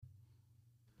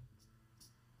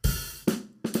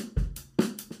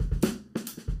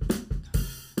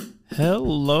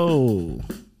Hello,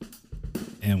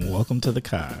 and welcome to the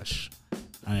Kosh.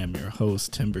 I am your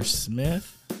host, Timber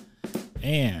Smith,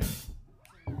 and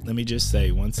let me just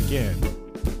say once again,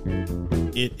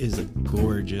 it is a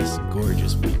gorgeous,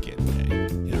 gorgeous weekend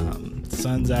day.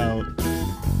 Sun's out.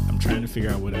 I'm trying to figure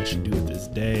out what I should do with this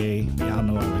day. Y'all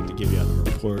know I like to give y'all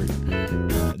the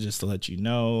report, just to let you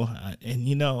know.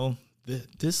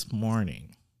 This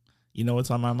morning, you know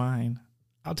what's on my mind?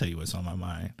 I'll tell you what's on my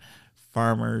mind.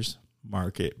 Farmers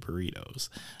market burritos.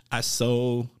 I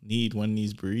so need one of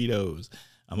these burritos.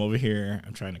 I'm over here.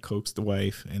 I'm trying to coax the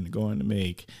wife into going to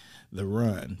make the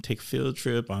run, take a field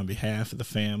trip on behalf of the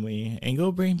family, and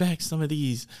go bring back some of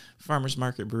these farmers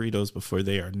market burritos before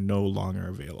they are no longer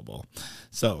available.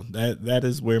 So that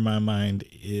is where my mind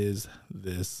is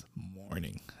this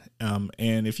morning.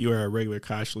 And if you are a regular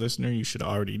Kosh listener, you should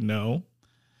already know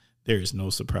there's no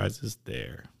surprises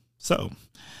there. So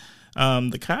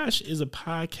the Kosh is a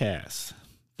podcast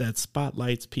that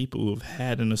spotlights people who have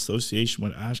had an association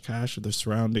with Oshkosh or the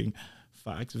surrounding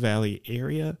Fox Valley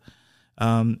area.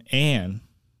 And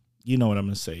you know what I'm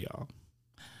going to say, y'all.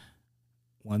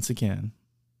 Once again,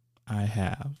 I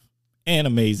have an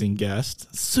amazing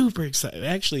guest. Super excited.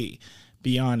 Actually,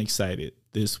 beyond excited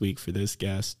this week for this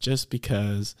guest, just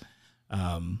because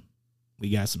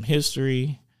we got some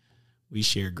history. We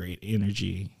share great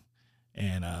energy.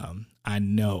 And I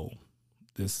know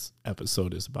this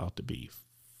episode is about to be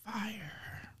fire.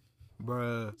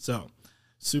 Bruh. So,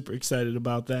 super excited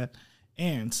about that.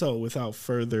 And so, without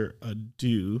further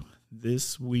ado,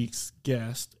 this week's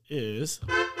guest is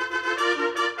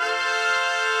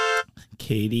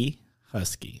Katie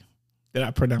Huskey. Did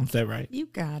I pronounce that right? You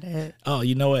got it. Oh,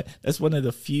 you know what? That's one of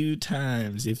the few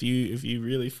times, if you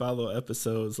really follow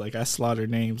episodes, like I slaughter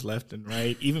names left and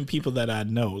right. Even people that I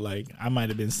know, like I might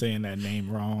have been saying that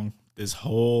name wrong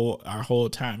our whole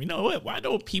time. You know what? Why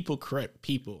don't people correct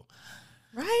people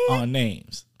on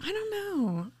names? I don't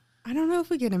know. I don't know if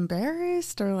we get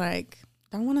embarrassed or like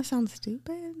don't want to sound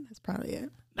stupid. That's probably it.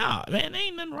 Nah, man,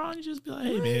 ain't nothing wrong. You just be like,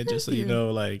 hey, man, just so you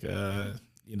know, like,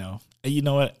 you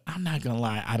know what? I'm not going to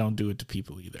lie. I don't do it to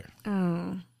people either.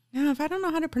 Oh. Now, if I don't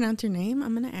know how to pronounce your name,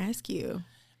 I'm going to ask you.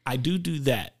 I do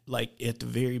that, like, at the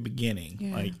very beginning.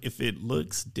 Yeah. Like, if it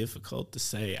looks difficult to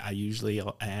say, I usually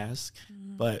will ask.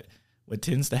 But what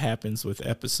tends to happen with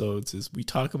episodes is we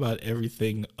talk about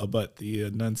everything but the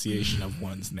enunciation of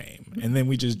one's name. And then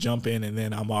we just jump in, and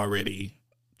then I'm already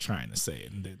trying to say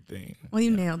it and the thing. Well,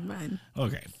 you nailed mine.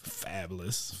 Okay.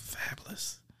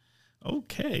 Fabulous.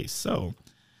 Okay, so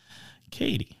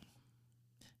Katie,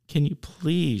 can you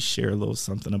please share a little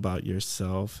something about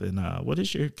yourself and what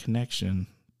is your connection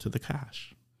to the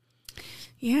Kosh?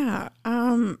 Yeah.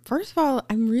 First of all,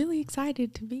 I'm really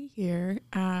excited to be here.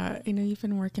 You've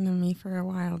been working on me for a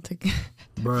while to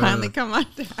finally come on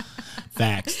down.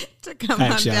 Facts. To come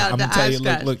Facts, on down. I'm gonna tell you.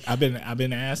 Look. I've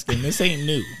been asking. This ain't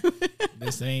new.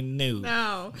 This ain't new.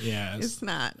 No. Yeah. It's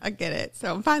not. I get it.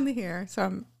 So I'm finally here. So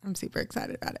I'm super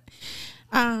excited about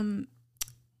it.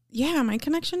 Yeah, my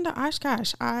connection to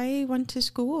Oshkosh. I went to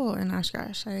school in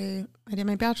Oshkosh. I did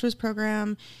my bachelor's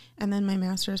program and then my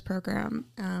master's program.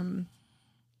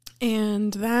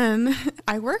 And then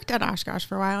I worked at Oshkosh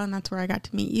for a while, and that's where I got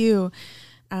to meet you.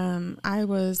 I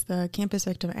was the campus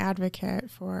victim advocate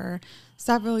for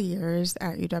several years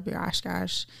at UW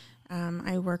Oshkosh.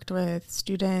 I worked with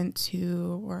students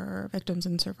who were victims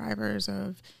and survivors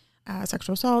of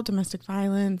sexual assault, domestic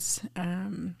violence.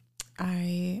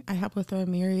 I help with a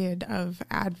myriad of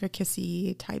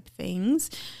advocacy type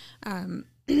things. I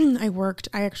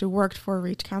actually worked for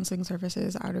Reach Counseling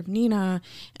Services out of Neenah,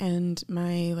 and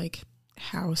my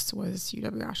house was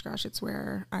UW Oshkosh. It's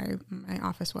where my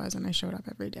office was, and I showed up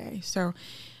every day. So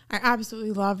I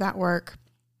absolutely love that work.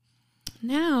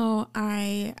 Now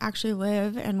I actually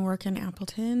live and work in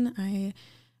Appleton. I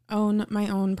own my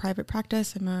own private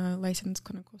practice. I'm a licensed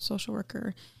clinical social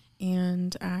worker,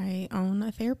 and I own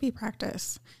a therapy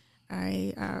practice.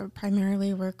 I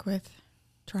primarily work with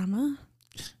trauma.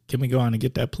 Can we go on and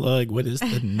get that plug? What is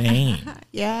the name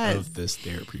yes. of this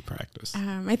therapy practice?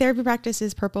 My therapy practice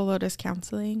is Purple Lotus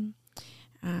Counseling.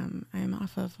 I'm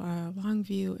off of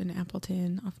Longview in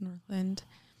Appleton, off Northland.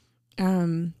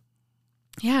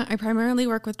 I primarily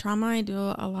work with trauma. I do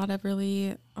a lot of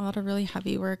really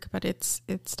heavy work, but it's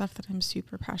stuff that I'm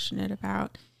super passionate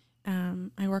about.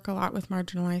 I work a lot with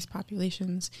marginalized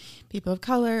populations, people of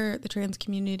color, the trans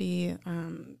community,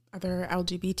 other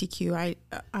LGBTQIA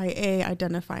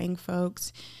identifying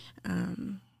folks.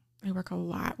 I work a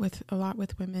lot with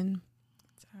women.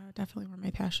 It's definitely where my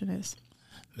passion is.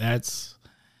 That's,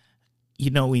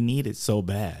 we need it so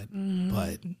bad,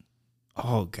 but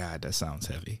oh God, that sounds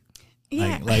heavy.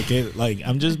 Yeah. Like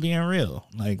I'm just being real,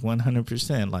 like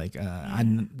 100%. Like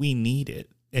we need it.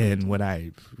 And what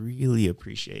I really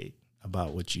appreciate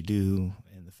about what you do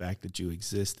and the fact that you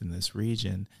exist in this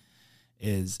region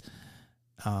is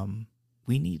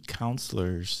we need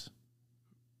counselors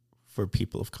for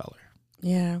people of color.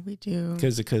 Yeah, we do.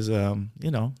 Because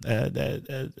you know,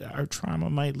 our trauma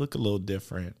might look a little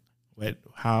different.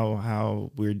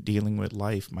 How we're dealing with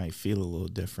life might feel a little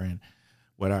different.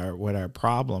 What our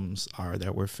problems are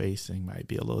that we're facing might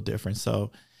be a little different.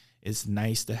 So it's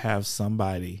nice to have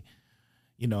somebody.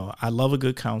 You know, I love a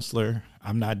good counselor.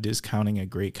 I'm not discounting a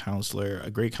great counselor.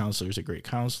 A great counselor is a great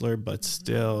counselor, but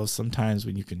still, sometimes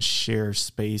when you can share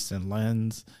space and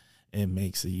lens, it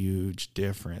makes a huge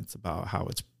difference about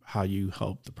how you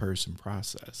help the person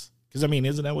process. Because, I mean,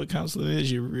 isn't that what counseling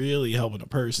is? You're really helping a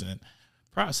person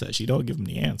process. You don't give them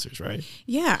the answers, right?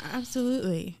 Yeah,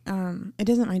 absolutely. It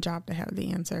isn't my job to have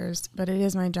the answers, but it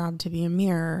is my job to be a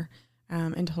mirror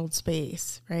and to hold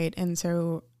space, right? And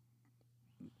so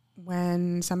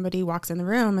when somebody walks in the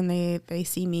room and they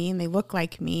see me and they look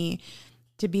like me,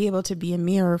 to be able to be a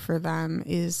mirror for them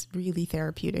is really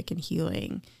therapeutic and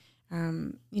healing.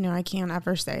 You know, I can't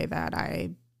ever say that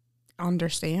I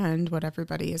understand what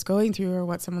everybody is going through or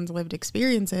what someone's lived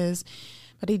experience is,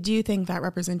 but I do think that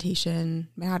representation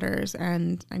matters.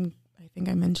 And I think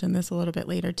I mentioned this a little bit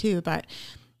later too, but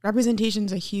representation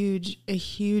is a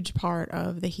huge part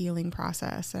of the healing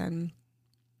process. And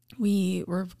we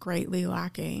were greatly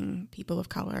lacking people of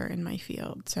color in my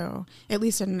field. So at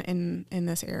least in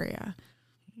this area.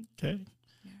 Okay.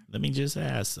 Yeah. Let me just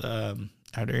ask, are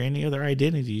there any other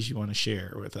identities you want to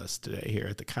share with us today here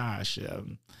at the Kosh?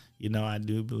 You know, I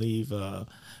do believe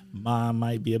mom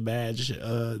might be a badge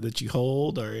that you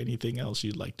hold, or anything else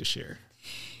you'd like to share.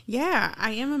 Yeah,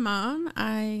 I am a mom.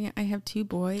 I have 2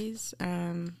 boys.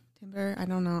 Timber, I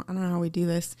don't know how we do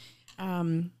this.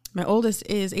 My oldest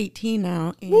is 18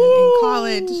 now and in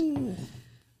college.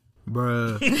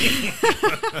 Bruh.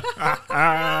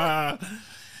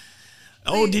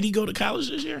 Oh, did he go to college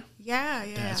this year? Yeah.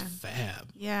 That's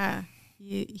fab. Yeah.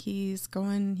 He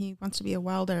wants to be a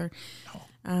welder. Oh.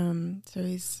 So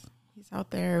he's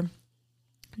out there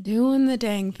doing the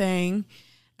dang thing.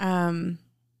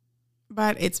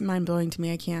 But it's mind blowing to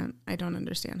me. I don't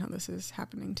understand how this is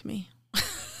happening to me.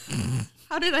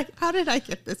 How did I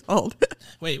get this old?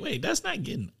 Wait, that's not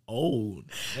getting old.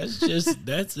 That's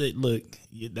it. Look,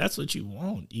 that's what you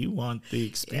want. You want the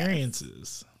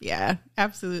experiences. Yeah,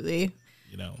 absolutely.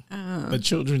 You know, but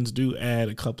children's do add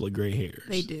a couple of gray hairs.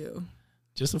 They do.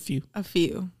 Just a few.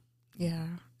 Yeah.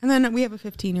 And then we have a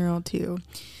 15-year-old too.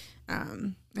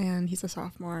 And he's a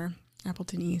sophomore,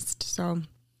 Appleton East. So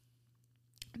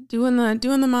doing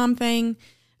the mom thing.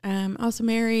 Also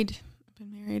married. I've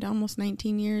been married almost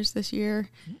 19 years this year.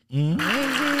 Mm-hmm.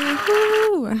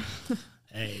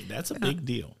 Hey, that's a big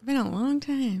deal. Been a long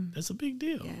time. That's a big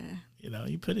deal. Yeah. You know,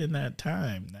 you put in that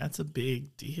time. That's a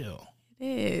big deal. It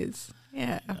is.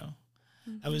 Yeah. You know?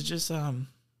 Mm-hmm. I was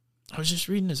just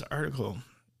reading this article.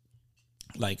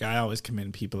 Like, I always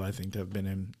commend people, I think, that have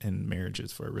been in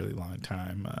marriages for a really long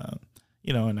time.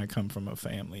 You know, and I come from a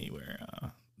family where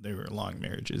there were long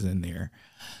marriages in there.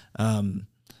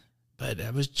 But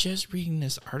I was just reading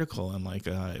this article, and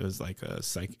it was like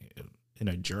in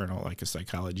a journal, like a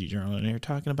psychology journal, and they were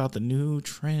talking about the new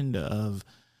trend of,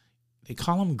 they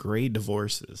call them gray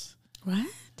divorces. What?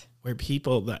 Where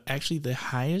people, the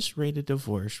highest rated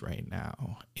divorce right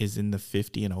now is in the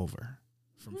 50 and over,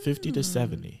 from 50 to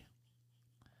 70.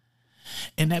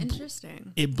 And that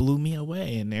interesting. It blew me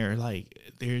away. And they're like,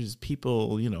 there's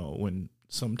people, you know, when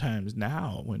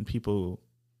people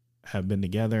have been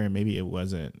together and maybe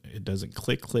it doesn't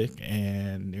click,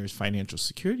 and there's financial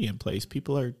security in place,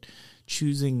 people are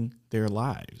choosing their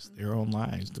own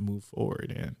lives to move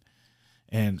forward.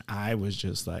 And I was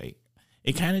just like,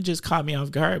 it kind of just caught me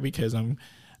off guard, because I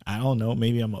don't know,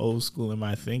 maybe I'm old school in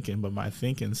my thinking, but my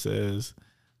thinking says,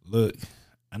 look,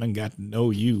 I done got to know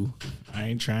you. I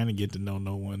ain't trying to get to know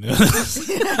no one else.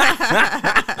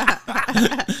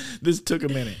 This took a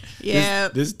minute. Yeah.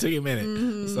 This took a minute.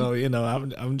 Mm-hmm. So, you know,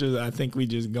 I think we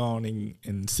just go on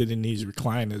and sit in these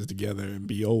recliners together and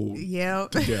be old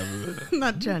together. I'm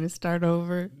not trying to start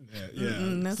over. Yeah.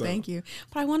 No, thank you.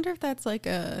 But I wonder if that's like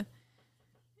that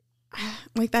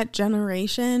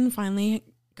generation finally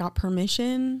got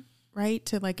permission, right,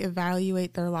 to like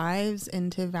evaluate their lives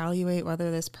and to evaluate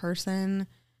whether this person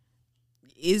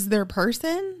is their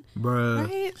person. Bruh.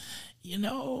 Right? You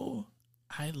know,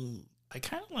 I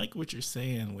kind of like what you're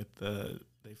saying with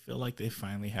they feel like they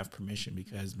finally have permission,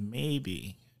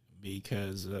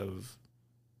 because of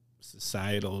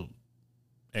societal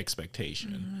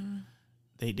expectation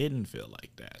they didn't feel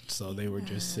like that. So they were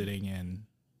just sitting in,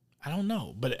 I don't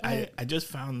know. But I just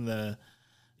found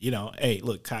hey,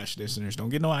 look, Kosh listeners, don't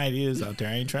get no ideas out there.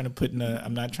 I ain't trying to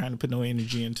I'm not trying to put no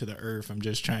energy into the earth. I'm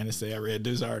just trying to say I read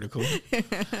this article.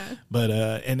 But,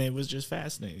 and it was just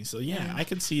fascinating. So yeah, I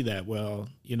could see that. Well,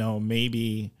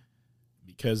 maybe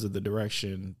because of the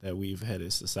direction that we've headed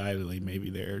societally, maybe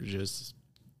there's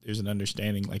an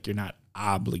understanding like you're not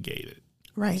obligated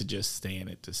to just stay in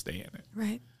it to stay in it.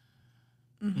 Right.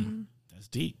 Mm-hmm. That's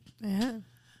deep. Yeah.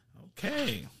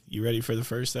 Okay. You ready for the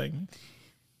first segment?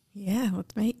 Yeah,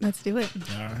 let's do it.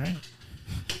 All right.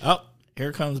 Oh,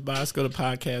 here comes Bosco, the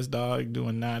podcast dog,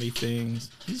 doing naughty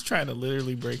things. He's trying to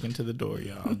literally break into the door,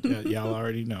 y'all. Y'all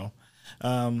already know.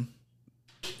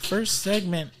 First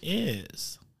segment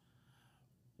is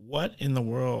what in the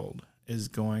world is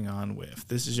going on with?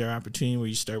 This is your opportunity where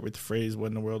you start with the phrase, what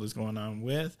in the world is going on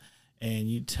with? And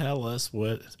you tell us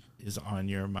what is on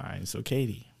your mind. So,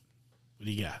 Katie, what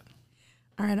do you got?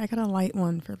 All right, I got a light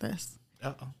one for this.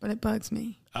 Uh-oh. But it bugs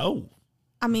me. Oh.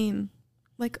 I mean,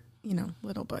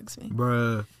 little bugs me.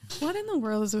 Bruh. What in the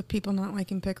world is with people not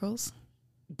liking pickles?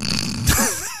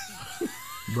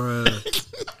 Bruh.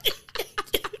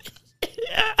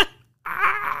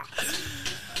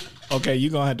 Okay,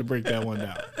 you're going to have to break that one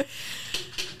down.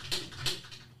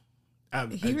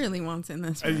 He really wants in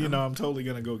this round. I'm totally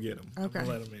going to go get him. Okay. I'm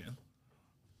going to let him in.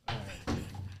 All right.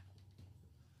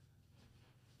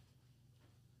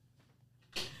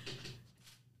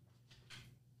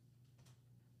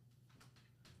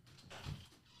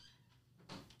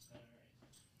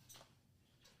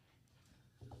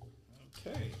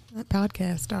 Okay. That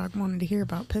podcast dog wanted to hear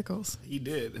about pickles. He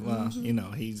did. Well,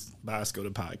 he's Bosco,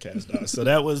 the podcast dog. So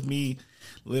that was me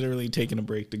literally taking a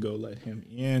break to go let him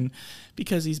in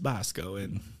because he's Bosco.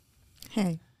 And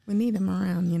hey, we need him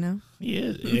around, He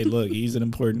is. Hey, look, he's an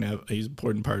important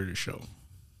part of the show.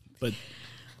 But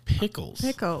pickles.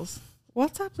 Pickles.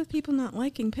 What's up with people not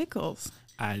liking pickles?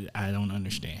 I don't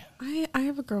understand. I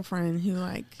have a girlfriend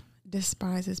who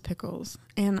despises pickles,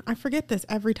 and I forget this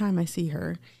every time I see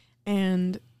her.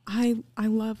 And I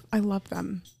love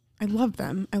them. I love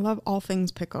them. I love all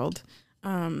things pickled.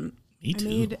 Me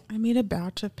too. I made a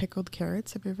batch of pickled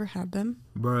carrots. Have you ever had them?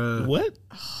 Bruh. What?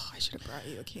 Oh, I should have brought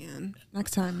you a can.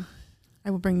 Next time, I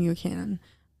will bring you a can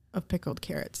of pickled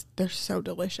carrots. They're so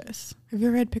delicious. Have you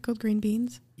ever had pickled green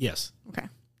beans? Yes. Okay.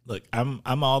 Look, I'm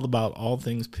all about all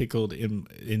things pickled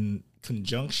in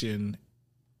conjunction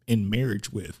in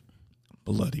marriage with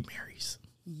Bloody Marys.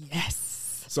 Yes.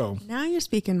 So now you're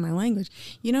speaking my language.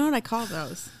 You know what I call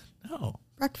those? no.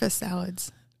 Breakfast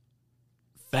salads.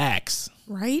 Facts.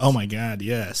 Right? Oh my God,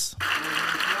 yes.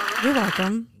 You're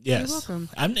welcome. Yes. You're welcome.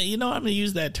 I'm gonna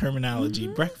use that terminology,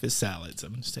 breakfast salads.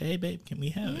 I'm gonna say, hey babe, can we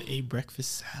have a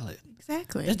breakfast salad?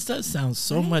 Exactly. That does sound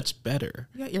so much better.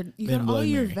 You than got all Bloody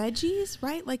your Mary. veggies,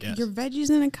 right? Like Yes. your veggies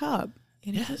in a cup.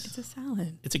 And Yes. it's a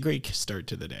salad. It's a great start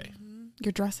to the day.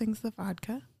 Your dressing's the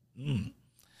vodka. Mm.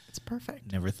 It's perfect.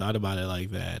 Never thought about it like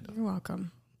that. You're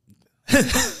welcome.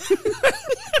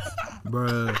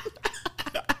 Bruh.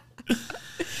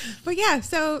 But yeah,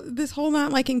 so this whole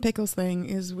not liking pickles thing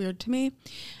is weird to me.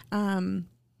 I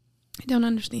don't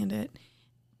understand it.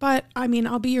 But I mean,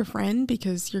 I'll be your friend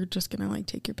because you're just going to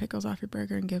take your pickles off your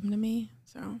burger and give them to me.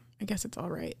 So I guess it's all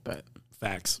right. But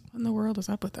Facts. what in the world is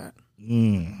up with that?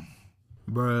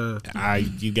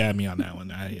 Bruh. You got me on that one.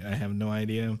 I have no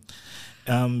idea.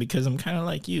 Because I'm kind of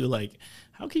like you. Like,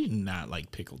 how can you not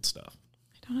like pickled stuff?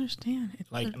 I don't understand. It's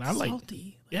And I like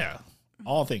salty. Yeah,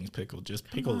 all things pickled. Just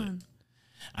pickle it. on.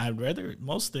 I'd rather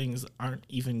most things aren't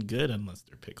even good unless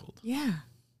they're pickled. Yeah.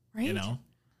 Right?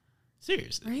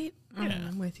 Seriously. Right? Yeah.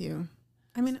 I'm with you.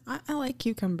 I mean, I like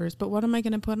cucumbers, but what am I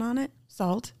going to put on it?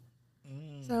 Salt.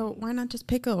 So why not just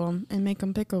pickle them and make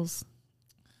them pickles?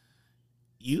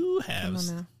 You have don't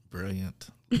know. brilliant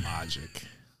logic.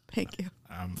 Thank you.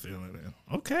 I'm feeling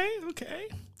it. Okay.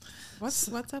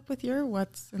 What's up with your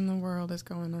what's in the world is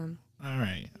going on? All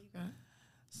right. You got-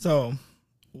 So,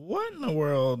 what in the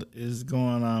world is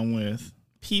going on with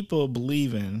people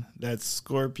believing that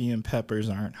scorpion peppers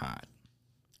aren't hot?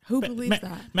 Who believes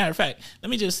that? Matter of fact, let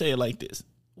me just say it like this.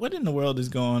 What in the world is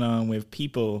going on with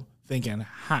people thinking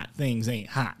hot things ain't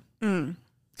hot?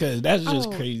 Because that's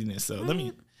just craziness. So let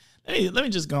me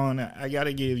just go on. I got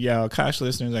to give y'all, Kosh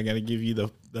listeners, I got to give you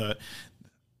the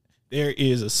there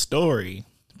is a story,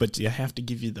 but you have to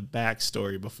give you the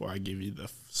backstory before I give you the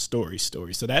story.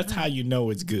 So that's how you know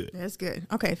it's good. That's good.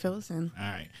 Okay, fill us in. All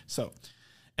right. So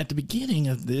at the beginning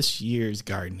of this year's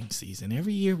gardening season,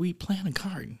 every year we plant a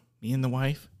garden. Me and the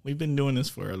wife, we've been doing this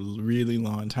for a really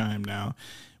long time now.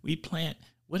 We plant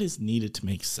what is needed to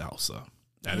make salsa.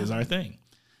 That is our thing,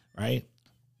 right?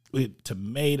 with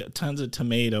tons of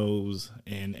tomatoes,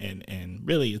 and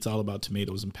really it's all about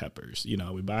tomatoes and peppers. You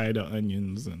know, we buy the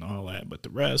onions and all that, but the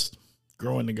rest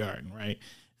grow in the garden, right?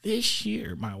 This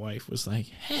year, my wife was like,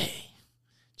 "Hey,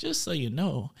 just so you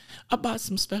know, I bought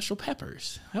some special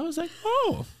peppers." I was like,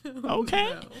 "Oh, okay.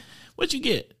 No. What'd you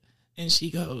get?" And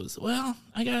she goes, "Well,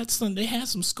 I got some, they had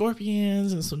some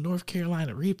scorpions and some North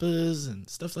Carolina reapers and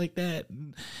stuff like that."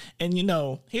 And you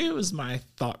know, here was my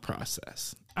thought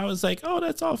process. I was like, "Oh,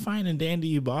 that's all fine and dandy,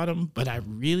 you bought them," but I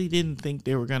really didn't think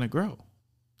they were going to grow.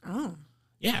 Oh.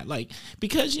 Yeah,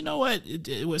 because you know what?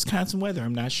 Wisconsin weather,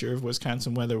 I'm not sure if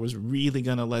Wisconsin weather was really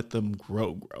going to let them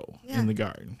grow in the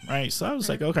garden, right? So I was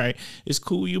like, okay, it's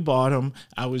cool you bought them.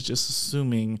 I was just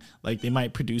assuming like they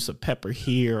might produce a pepper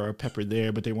here or a pepper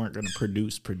there, but they weren't going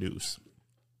to produce.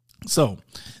 So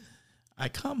I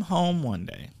come home one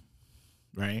day,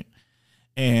 right?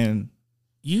 And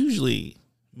usually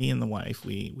me and the wife,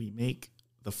 we make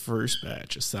the first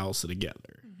batch of salsa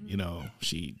together. You know,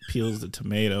 she peels the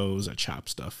tomatoes, I chop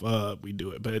stuff up, we do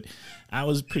it. But I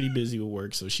was pretty busy with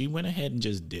work, so she went ahead and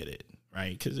just did it,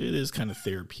 right? Because it is kind of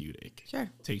therapeutic. Sure.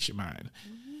 Takes your mind.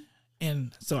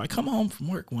 And so I come home from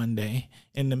work one day,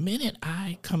 and the minute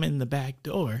I come in the back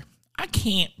door, I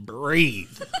can't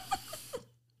breathe.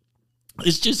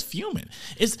 It's just fuming.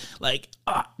 It's like,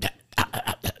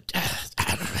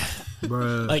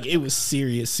 Bruh. like it was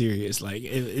serious. Like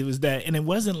it was that, and it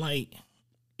wasn't like,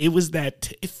 it was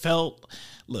that, it felt,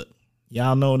 look,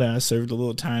 y'all know that I served a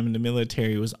little time in the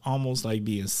military. It was almost like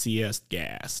being CS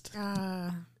gassed.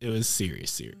 It was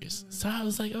serious. So I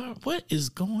was like, oh, what is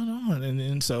going on? And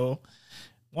then so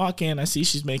walk in, I see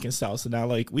she's making salsa. Now,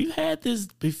 like, we've had this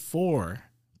before,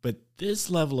 but this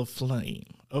level of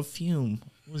fume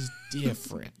was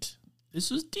different. This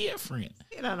was different.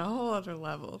 Get on a whole other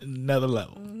level. Another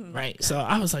level, right? So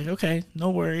I was like, okay, no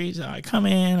worries. I come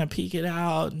in, I peek it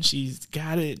out, and she's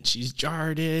got it. She's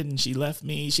jarred it, and she left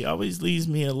me. She always leaves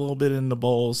me a little bit in the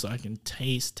bowl so I can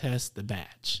test the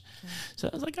batch. Okay. So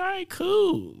I was like, all right,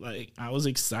 cool. Like, I was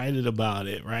excited about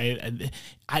it, right?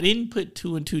 I didn't put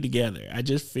two and two together. I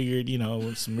just figured, you know,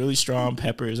 with some really strong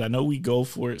peppers. I know we go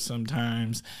for it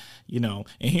sometimes, you know.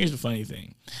 And here's the funny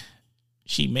thing.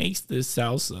 She makes this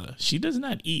salsa. She does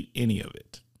not eat any of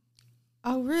it.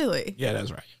 Oh, really? Yeah, that's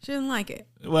right. She didn't like it.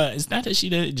 Well, it's not that she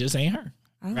did, it just ain't her,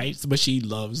 right? But she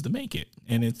loves to make it,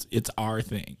 and it's our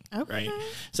thing, right?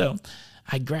 So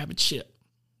I grab a chip,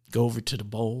 go over to the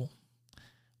bowl,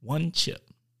 one chip.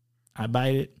 I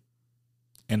bite it,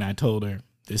 and I told her,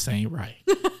 this ain't right.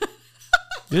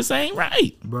 This ain't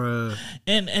right. Bruh.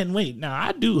 And wait, now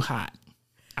I do hot.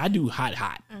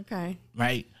 Okay.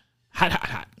 Right?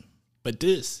 Hot. But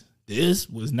this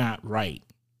was not right.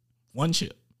 One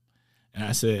chip. And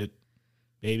I said,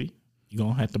 baby, you're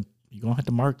gonna have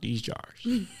to mark these jars.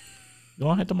 You're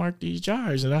gonna have to mark these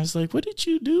jars. And I was like, what did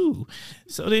you do?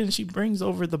 So then she brings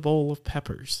over the bowl of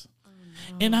peppers. Oh,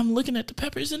 no. And I'm looking at the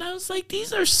peppers and I was like,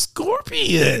 these are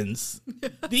scorpions.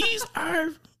 These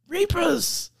are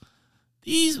reapers.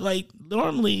 These, like,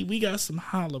 normally we got some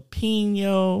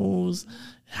jalapenos,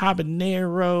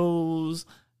 habaneros,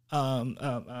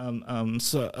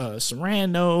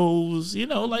 serranos, you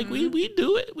know, like we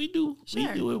do it. We do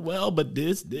it well, but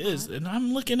this, and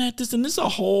I'm looking at this and this is a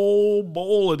whole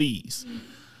bowl of these.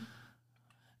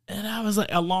 And I was like,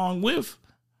 along with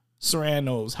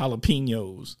serranos,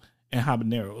 jalapenos, and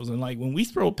habaneros. And like when we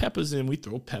throw peppers in, we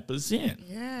throw peppers in.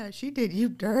 Yeah, she did you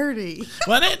dirty.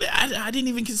 Well, I didn't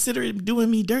even consider it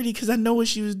doing me dirty because I know what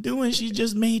she was doing. She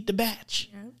just made the batch.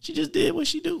 Yeah. She just did what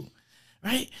she do.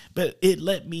 Right? But it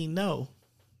let me know,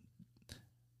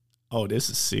 oh, this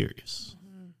is serious.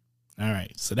 Mm-hmm. All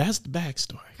right. So that's the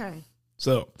backstory. Okay.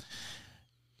 So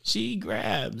she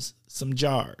grabs some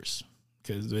jars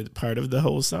because part of the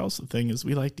whole salsa thing is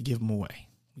we like to give them away.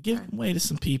 We give them away to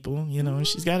some people, you know, and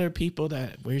she's got her people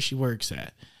where she works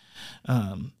at.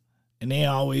 And they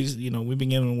always, you know, we've been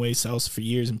giving away salsa for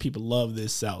years, and people love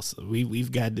this salsa.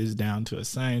 We've got this down to a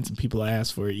science, and people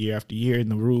ask for it year after year. And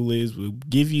the rule is we'll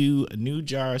give you a new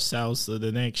jar of salsa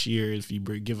the next year if you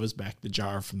give us back the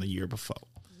jar from the year before.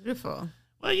 Beautiful.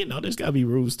 Well, you know, there's got to be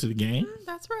rules to the game.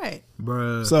 That's right.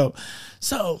 Bruh.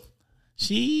 So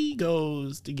she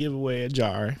goes to give away a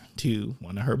jar to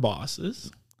one of her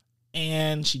bosses,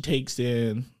 and she takes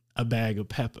in a bag of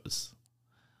peppers.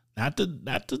 Not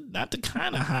the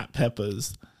kind of hot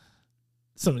peppers,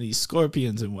 some of these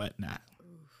scorpions and whatnot.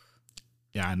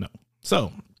 Yeah, I know.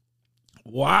 So,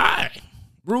 why?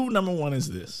 Rule number one is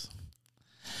this.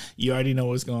 You already know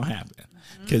what's going to happen.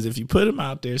 Because if you put them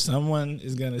out there, someone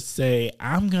is going to say,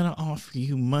 I'm going to offer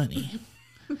you money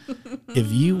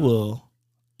if you will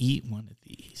eat one of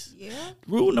these. always. Yeah.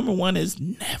 Rule number 1 is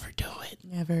never do it.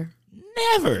 Never.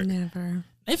 Never.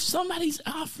 If somebody's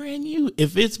offering you,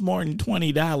 if it's more than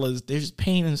 $20, there's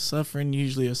pain and suffering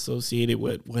usually associated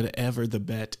with whatever the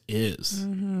bet is.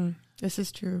 Mm-hmm. This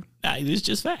is true. It's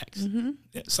just facts. Mm-hmm.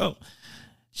 So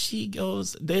she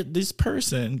goes, this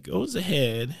person goes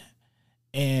ahead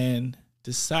and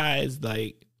decides,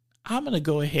 like, I'm going to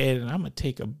go ahead and I'm going to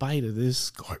take a bite of this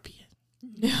scorpion.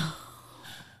 No.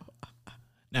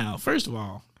 Now, first of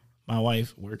all, my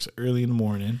wife works early in the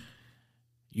morning,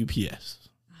 UPS.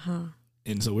 Uh-huh.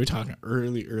 And so we're talking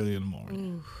early in the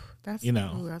morning. Ooh, that's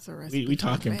a recipe. We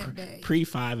talking pre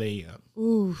 5 a.m.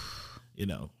 Ooh.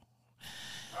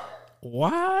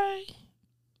 Why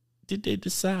did they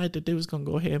decide that they was going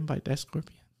to go ahead and bite that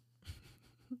scorpion?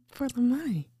 For the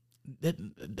money.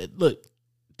 Look,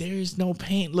 there is no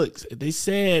pain. Look, they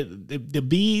said the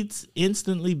beads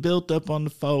instantly built up on the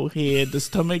forehead. The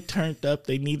stomach turned up.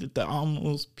 They needed to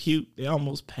almost puke. They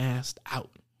almost passed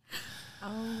out.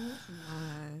 Oh,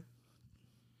 my.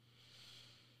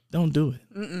 Don't do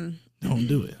it. Mm-mm. Don't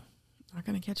do it. Not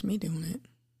going to catch me doing it.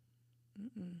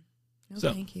 Mm-mm. No,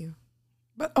 So, thank you.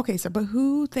 But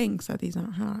who thinks that these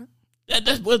aren't hot?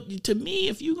 That's what, to me,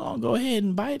 if you going to go ahead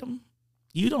and bite them,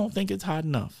 you don't think it's hot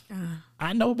enough.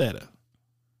 I know better.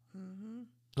 Mm-hmm.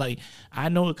 Like, I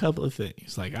know a couple of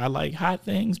things. Like, I like hot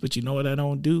things, but you know what I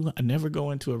don't do? I never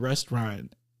go into a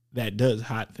restaurant that does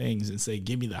hot things and say,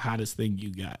 give me the hottest thing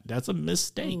you got. That's a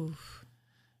mistake. Oof.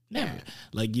 Never.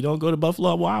 Like, you don't go to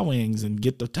Buffalo Wild Wings and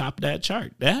get the top of that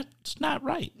chart. That's not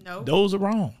right. Nope. Those are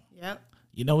wrong. Yep.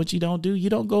 You know what you don't do? You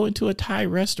don't go into a Thai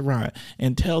restaurant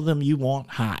and tell them you want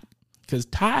hot. Because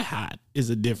Thai hot is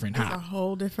a different It's hot. a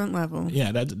whole different level.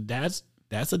 Yeah, that's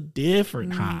a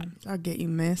different hot. I'll get you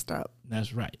messed up.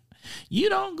 That's right. You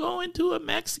don't go into a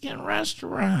Mexican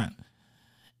restaurant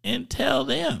and tell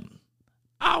them,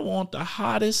 I want the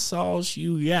hottest sauce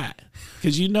you got.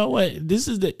 Because you know what?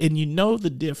 And you know the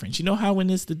difference. You know how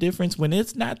when it's the difference? When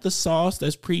it's not the sauce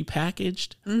that's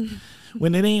prepackaged,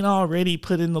 when it ain't already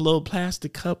put in the little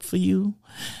plastic cup for you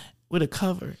with a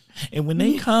cover. And when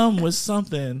they come with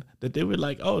something that they were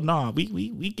like, oh, no,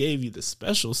 we gave you the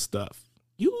special stuff.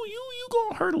 You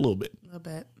going to hurt a little bit. A little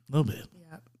bit. A little bit.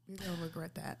 Yeah. You're going to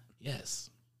regret that. Yes.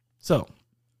 So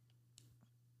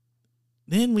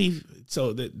then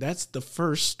that's the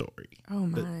first story. Oh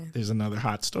my. There's another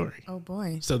hot story. Oh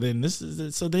boy. So then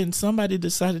then somebody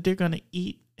decided they're going to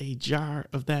eat a jar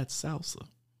of that salsa.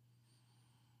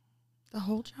 The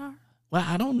whole jar? Well,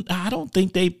 I don't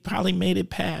think they probably made it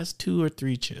past 2 or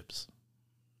 3 chips.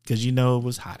 Cuz it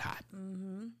was hot.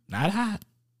 Mm-hmm. Not hot.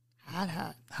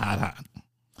 Hot. Hot.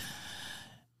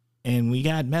 And we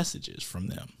got messages from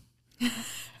them.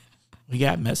 We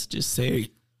got messages saying,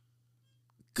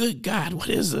 good God, what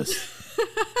is this?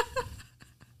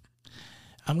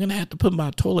 I'm going to have to put my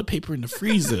toilet paper in the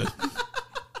freezer.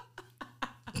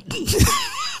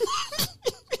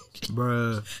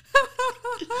 Bruh.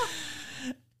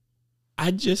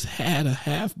 I just had a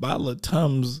half bottle of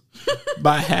Tums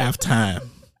by halftime.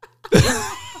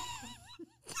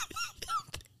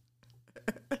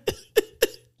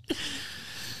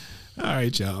 All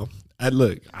right, y'all.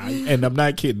 And I'm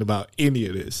not kidding about any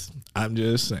of this. I'm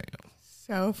just saying.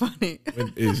 So funny.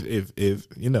 if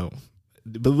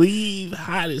believe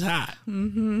hot is hot.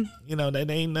 Mm-hmm. That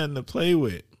ain't nothing to play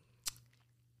with.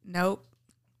 Nope.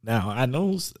 Now I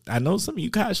know some of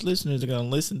you college listeners are gonna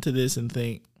listen to this and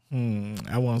think,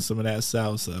 I want some of that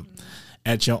salsa.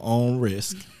 At your own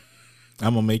risk,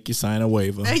 I'm gonna make you sign a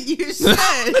waiver. You should.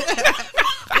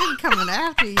 I'm coming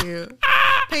after you.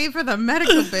 Pay for the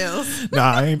medical bills.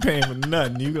 Nah, I ain't paying for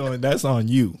nothing. That's on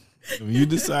you. If you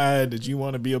decide that you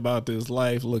want to be about this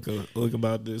life, look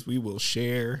about this. We will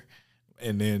share,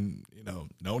 and then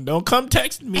don't come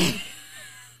texting me.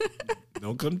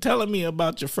 Don't come telling me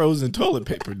about your frozen toilet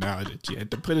paper now that you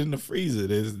had to put in the freezer.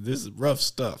 This is rough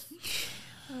stuff.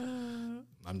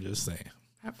 I'm just saying.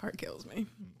 That part kills me.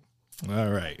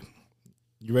 All right.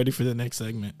 You ready for the next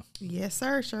segment? Yes,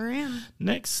 sir. Sure am.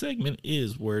 Next segment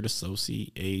is word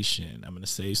association. I'm going to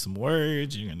say some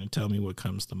words. You're going to tell me what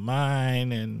comes to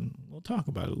mind, and we'll talk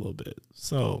about it a little bit.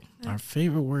 So, our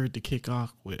favorite word to kick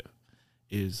off with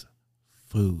is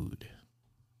food.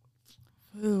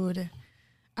 Food.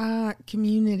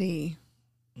 Community.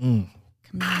 Community.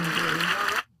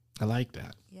 I like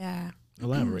that. Yeah.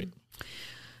 Elaborate.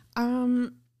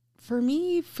 For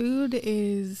me, food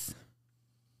is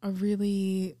a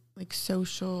really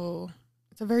social,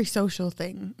 it's a very social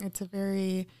thing. It's a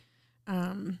very,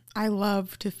 I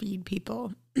love to feed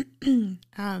people.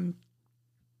 Having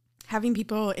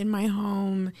people in my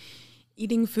home,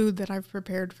 eating food that I've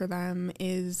prepared for them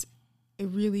is a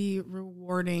really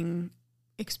rewarding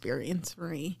experience for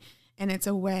me. And it's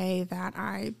a way that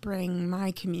I bring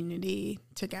my community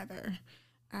together.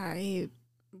 I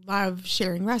love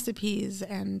sharing recipes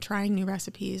and trying new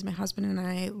recipes. My husband and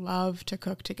I love to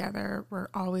cook together. We're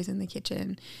always in the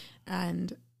kitchen,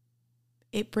 and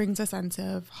it brings a sense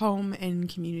of home and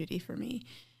community for me.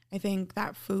 I think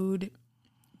that food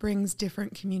brings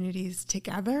different communities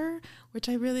together, which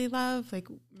I really love. Like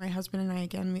my husband and I,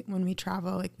 again, when we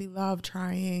travel, like we love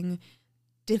trying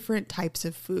different types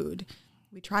of food.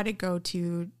 We try to go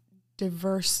to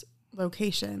diverse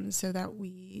locations so that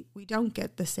we don't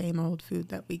get the same old food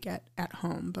that we get at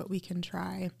home, but we can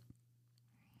try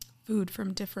food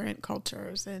from different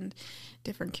cultures and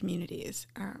different communities.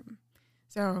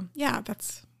 So yeah,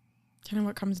 that's kind of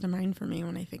what comes to mind for me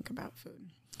when I think about food.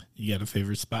 You got a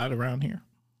favorite spot around here?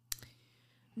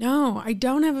 No, I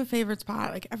don't have a favorite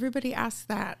spot. Like everybody asks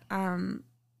that.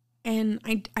 And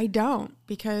I don't,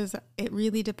 because it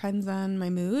really depends on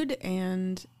my mood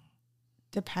and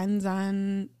depends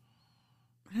on,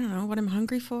 I don't know, what I'm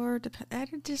hungry for.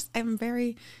 I'm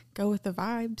very go with the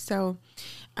vibe. So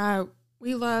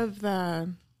we love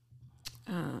the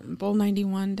Bowl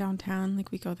 91 downtown.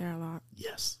 Like we go there a lot.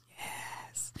 Yes.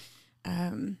 Yes.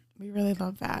 We really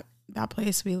love that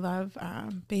place. We love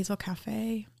Basil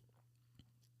Cafe.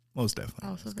 Most definitely.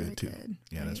 Also that's very good too. good.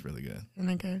 Yeah, right? that's really good. Isn't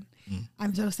that good? Mm.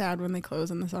 I'm so sad when they close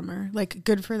in the summer. Like,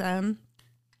 good for them.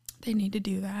 They need to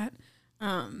do that.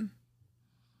 But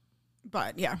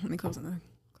yeah, when they close in the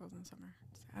summer,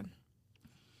 it's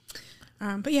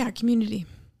sad. But yeah, community.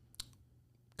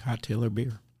 Cocktail or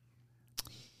beer?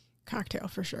 Cocktail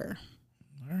for sure.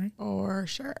 All right. For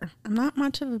sure. I'm not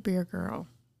much of a beer girl.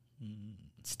 Mm.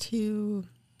 It's too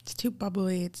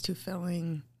bubbly. It's too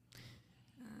filling.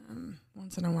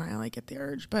 Once in a while I get the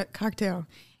urge, but cocktail,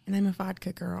 and I'm a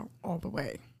vodka girl all the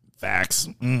way. Facts.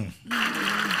 Mm.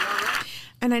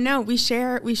 And I know we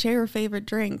share a favorite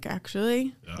drink,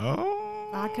 actually. Oh.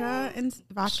 Vodka and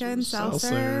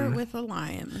seltzer with a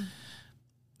lime.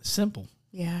 Simple.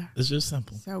 Yeah. It's just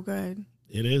simple. So good.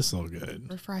 It is so good.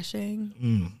 Refreshing.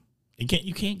 Mm.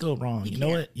 You can't go wrong. You know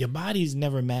what? Your body's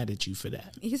never mad at you for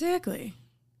that. Exactly.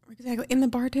 And the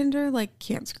bartender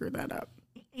can't screw that up.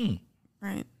 Mm.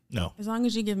 Right. No. As long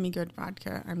as you give me good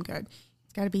vodka, I'm good.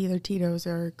 It's got to be either Tito's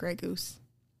or Grey Goose.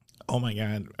 Oh my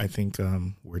God. I think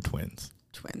we're twins.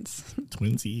 Twins.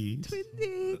 Twinsies.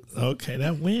 Twinsies. Okay,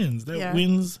 that wins. That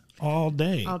wins all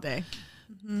day. All day.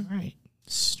 Mm-hmm. All right.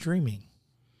 Streaming.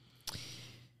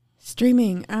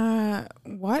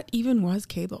 What even was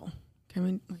cable? Can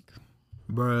we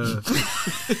Bruh.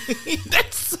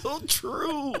 That's so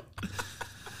true.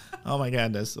 Oh my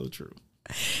God, that's so true.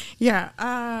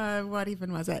 Yeah. What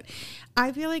even was it?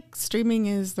 I feel like streaming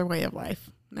is the way of life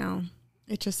now.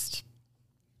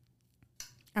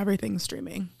 Everything's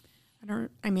streaming. I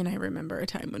remember a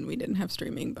time when we didn't have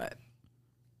streaming, but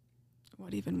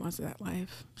what even was that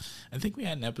life? I think we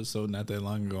had an episode not that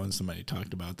long ago and somebody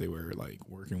talked about they were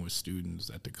working with students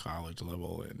at the college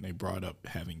level and they brought up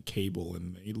having cable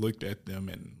and they looked at them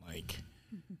and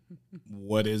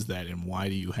what is that and why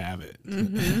do you have it?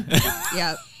 Mm-hmm.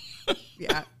 Yeah.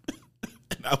 Yeah.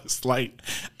 And I was like,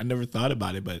 I never thought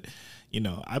about it, but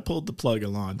I pulled the plug a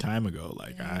long time ago.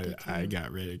 I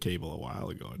got rid of cable a while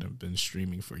ago and have been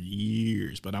streaming for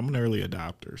years, but I'm an early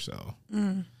adopter, so.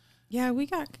 Mm. Yeah, we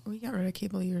got rid of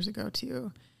cable years ago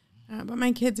too. But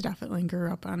my kids definitely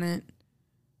grew up on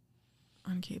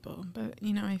cable. But,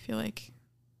 I feel like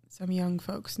some young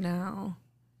folks now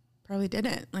probably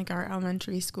didn't. Like our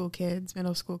elementary school kids,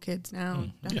 middle school kids now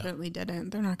definitely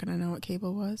didn't. They're not going to know what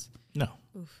cable was. No.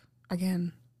 Oof.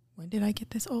 Again, when did I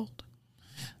get this old?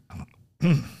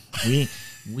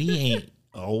 We ain't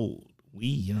old. We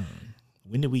young.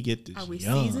 When did we get this young? Are we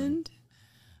seasoned?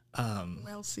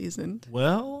 Well seasoned.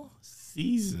 Well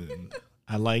seasoned.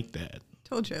 I like that.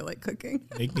 Told you I like cooking.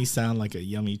 Make me sound like a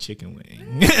yummy chicken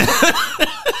wing.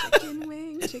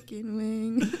 Chicken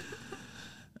wing.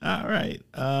 All right.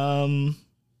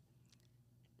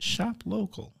 Shop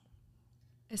local.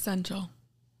 Essential.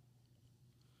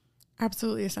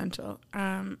 Absolutely essential.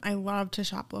 I love to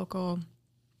shop local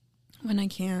when I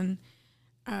can.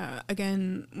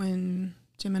 Again, when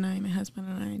Jim and I, my husband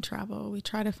and I travel, we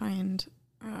try to find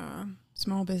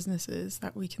small businesses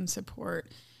that we can support.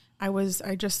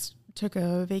 I just took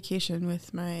a vacation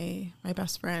with my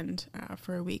best friend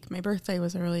for a week. My birthday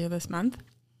was earlier this month,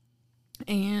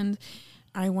 and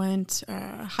I went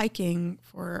hiking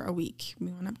for a week.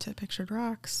 We went up to Pictured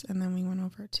Rocks, and then we went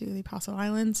over to the Apostle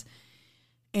Islands.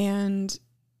 And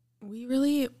we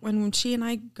really, when she and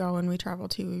I go and we travel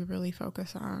too, we really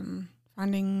focus on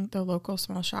finding the local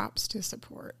small shops to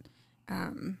support.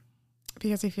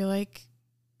 because I feel like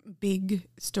big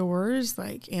stores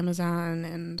like Amazon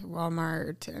and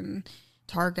Walmart and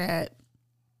Target,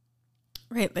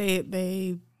 right?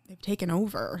 They've taken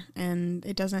over, and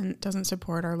it doesn't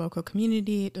support our local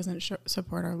community. It doesn't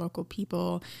support our local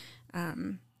people.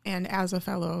 And as a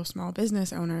fellow small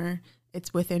business owner,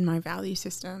 it's within my value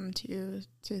system to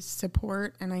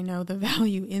support, and I know the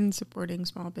value in supporting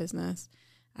small business.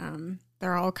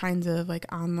 There are all kinds of like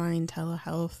online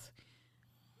telehealth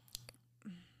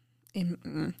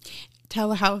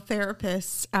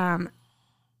therapists,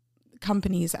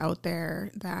 companies out there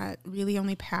that really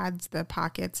only pads the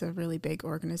pockets of really big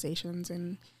organizations.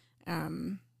 And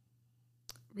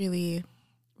really,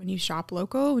 when you shop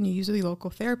local, when you use a local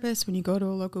therapist, when you go to a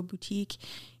local boutique,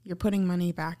 you're putting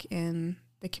money back in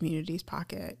the community's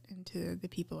pocket, into the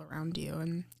people around you.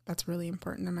 And that's really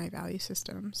important in my value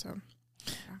system. So,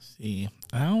 yeah. See,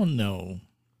 I don't know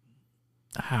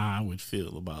how I would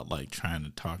feel about like trying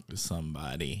to talk to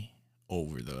somebody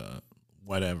over the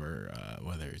whatever,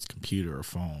 whether it's computer or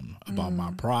phone, about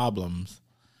my problems,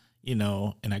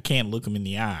 and I can't look them in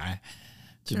the eye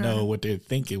to know what they're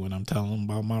thinking when I'm telling them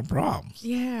about my problems.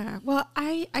 Yeah. Well,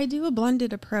 I do a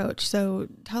blended approach. So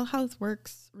telehealth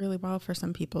works really well for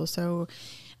some people. So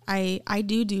I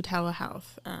do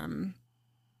telehealth.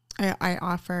 I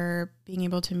offer being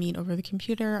able to meet over the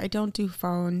computer. I don't do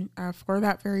phone for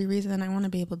that very reason. I want to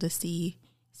be able to see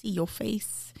your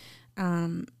face.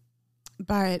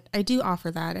 But I do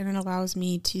offer that, and it allows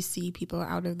me to see people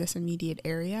out of this immediate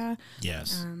area.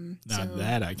 Yes. Now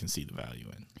that I can see the value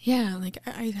in. Yeah. Like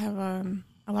I have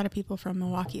a lot of people from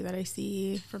Milwaukee that I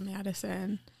see, from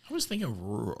Madison. I was thinking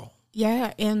rural.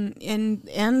 Yeah, and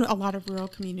a lot of rural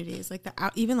communities, like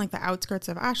even like the outskirts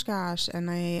of Oshkosh, and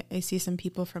I see some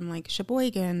people from like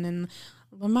Sheboygan and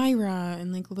Lamira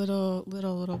and like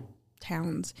little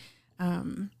towns.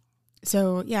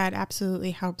 So yeah, it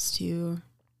absolutely helps to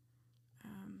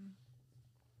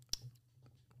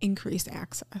increase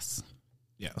access.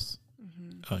 Yes,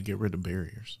 get rid of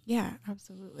barriers. Yeah,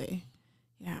 absolutely.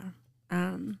 Yeah.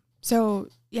 So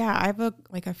yeah, I have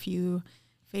a few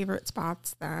favorite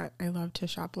spots that I love to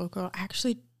shop local. I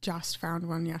actually just found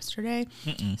one yesterday.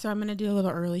 So I'm going to do a little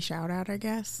early shout out, I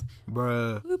guess.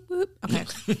 Bruh. Whoop, whoop.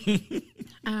 Okay.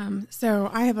 So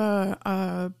I have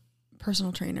a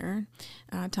personal trainer,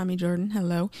 Tommy Jordan.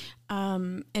 Hello.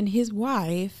 And his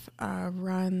wife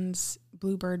runs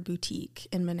Bluebird Boutique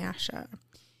in Menasha.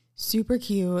 Super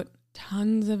cute.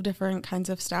 Tons of different kinds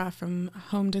of stuff, from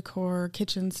home decor,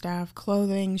 kitchen stuff,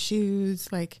 clothing, shoes,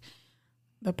 like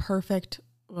the perfect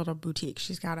little boutique.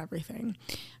 She's got everything.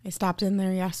 I stopped in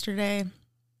there yesterday.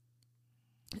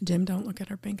 Jim, don't look at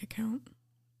our bank account.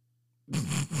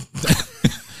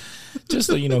 Just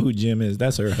so you know who Jim is,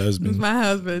 that's her husband. It's my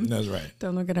husband. That's right.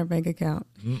 Don't look at our bank account.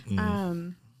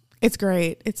 It's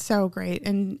great. It's so great.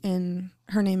 And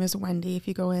her name is Wendy. If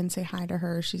you go in, say hi to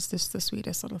her. She's just the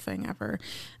sweetest little thing ever.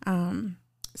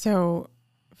 So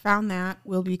found that.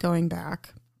 We'll be going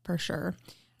back for sure.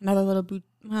 Another little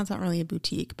well, it's not really a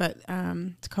boutique, but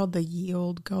it's called the Ye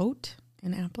Old Goat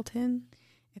in Appleton.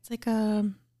 It's like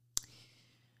it's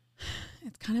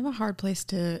kind of a hard place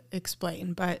to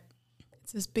explain, but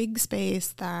it's this big space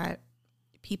that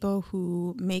people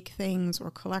who make things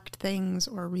or collect things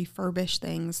or refurbish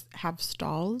things have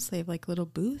stalls. They have like little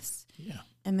booths. Yeah.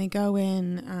 And they go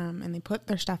in and they put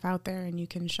their stuff out there, and you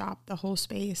can shop the whole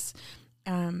space.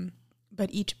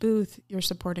 But each booth, you're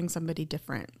supporting somebody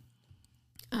different.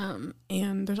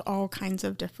 And there's all kinds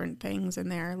of different things in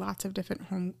there. Lots of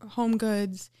different home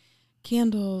goods,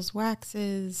 candles,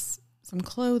 waxes, some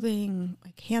clothing,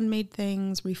 like handmade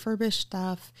things, refurbished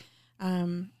stuff.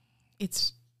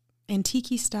 It's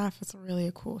antique stuff. It's really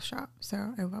a cool shop.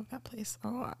 So I love that place a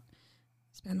lot.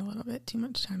 Spend a little bit too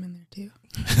much time in there too.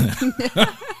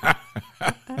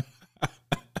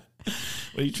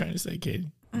 What are you trying to say,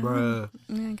 Katie? Bruh.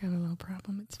 I got a little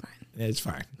problem. It's fine. It's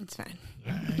fine. It's fine.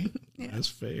 All right. Yeah. That's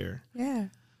fair. Yeah.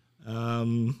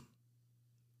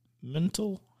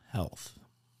 Mental health.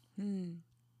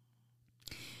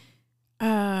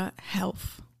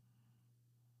 Health.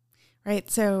 Right.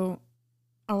 So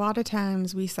a lot of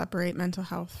times we separate mental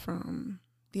health from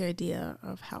the idea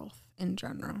of health in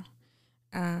general.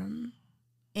 And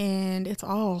it's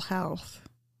all health.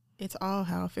 It's all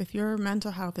health. If your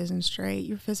mental health isn't straight,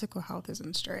 your physical health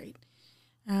isn't straight.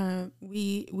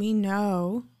 We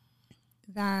know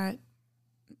that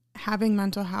having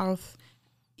mental health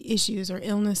issues or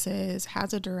illnesses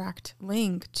has a direct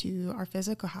link to our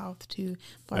physical health, to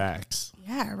Facts.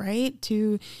 Yeah, right.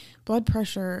 To blood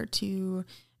pressure, to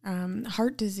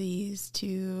heart disease,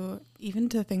 to even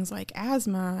to things like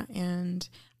asthma and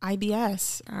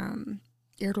IBS.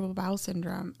 irritable bowel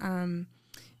syndrome.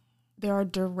 There are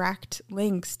direct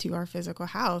links to our physical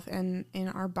health, and in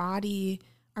our body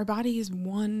is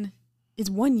one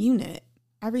unit.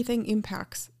 Everything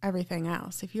impacts everything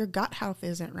else. If your gut health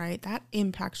isn't right, that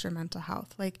impacts your mental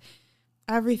health. Like,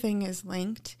 everything is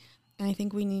linked. And I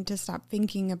think we need to stop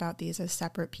thinking about these as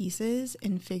separate pieces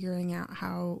and figuring out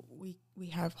how we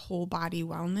have whole body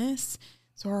wellness,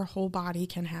 so our whole body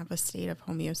can have a state of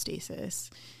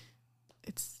homeostasis.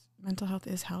 Mental health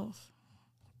is health.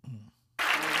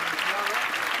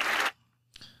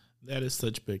 That is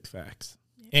such big facts.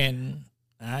 Yeah. And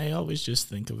I always just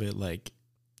think of it like,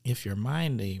 if your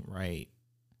mind ain't right,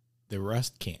 the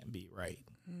rest can't be right.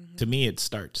 Mm-hmm. To me, it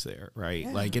starts there, right?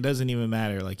 Yeah. Like, it doesn't even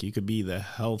matter. Like, you could be the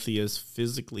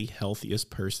physically healthiest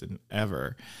person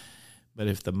ever, but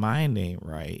if the mind ain't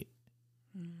right,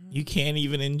 you can't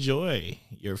even enjoy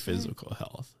your physical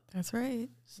health. That's right.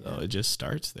 So it just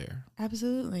starts there.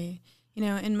 Absolutely.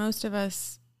 And most of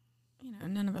us,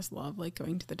 none of us love like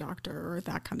going to the doctor or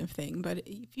that kind of thing. But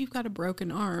if you've got a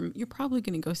broken arm, you're probably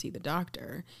going to go see the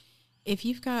doctor. If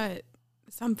you've got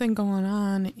something going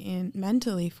on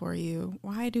mentally for you,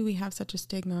 why do we have such a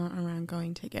stigma around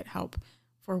going to get help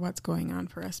for what's going on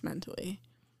for us mentally?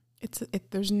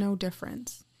 There's no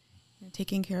difference.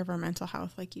 Taking care of our mental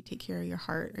health like you take care of your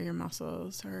heart or your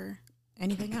muscles or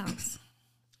anything else.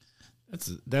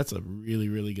 That's a really,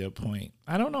 really good point.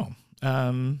 I don't know.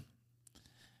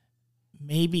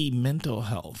 Maybe mental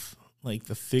health, like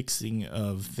the fixing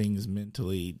of things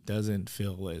mentally, doesn't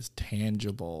feel as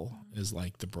tangible as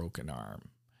like the broken arm.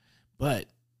 But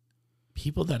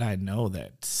people that I know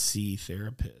that see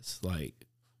therapists, like,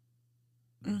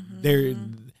 they're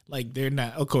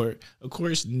not, of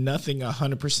course, nothing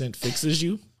 100% fixes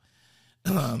you.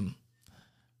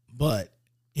 But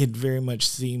it very much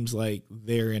seems like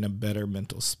they're in a better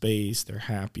mental space. They're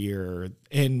happier.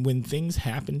 And when things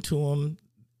happen to them,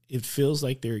 it feels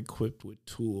like they're equipped with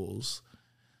tools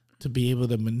to be able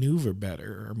to maneuver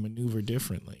better or maneuver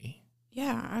differently.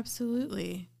 Yeah,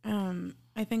 absolutely.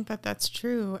 I think that's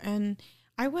true. And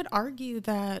I would argue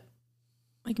that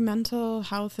like mental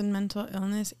health and mental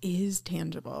illness is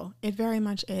tangible. It very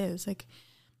much is. Like,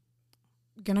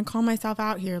 I'm going to call myself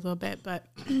out here a little bit, but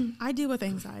I deal with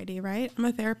anxiety, right? I'm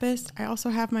a therapist. I also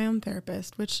have my own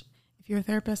therapist, which if you're a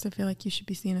therapist, I feel like you should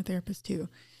be seeing a therapist too.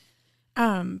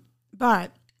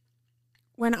 But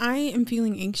when I am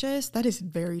feeling anxious, that is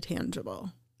very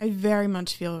tangible. I very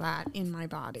much feel that in my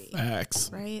body.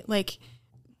 Facts. Right? Like,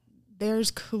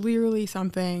 there's clearly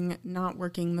something not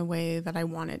working the way that I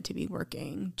want it to be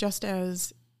working. Just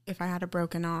as if I had a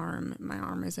broken arm, my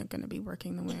arm isn't going to be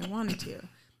working the way I want it to.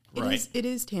 Right. It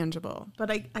is tangible. But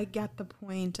I get the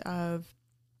point of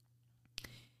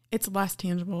it's less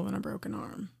tangible than a broken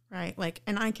arm, right? Like,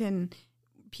 and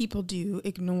people do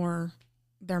ignore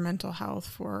their mental health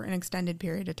for an extended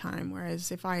period of time.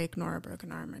 Whereas if I ignore a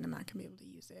broken arm and I'm not going to be able to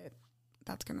use it,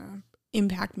 that's going to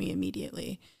impact me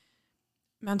immediately.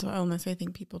 Mental illness, I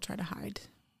think people try to hide.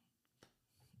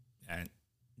 And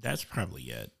that's probably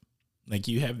it. Like,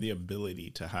 you have the ability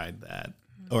to hide that.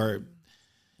 Or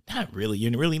not really.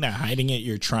 You're really not hiding it.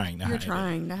 You're trying to hide it. You're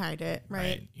trying to hide it,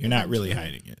 right? You're not really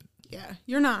hiding it. Yeah,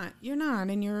 you're not.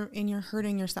 And you're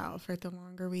hurting yourself, right? The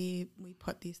longer we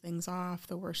put these things off,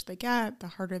 the worse they get, the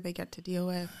harder they get to deal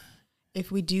with.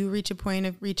 If we do reach a point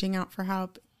of reaching out for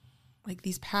help, like,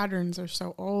 these patterns are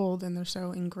so old and they're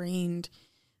so ingrained.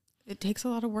 It takes a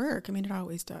lot of work. I mean, it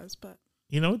always does, but.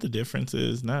 You know what the difference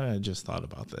is? Now that I just thought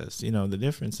about this, the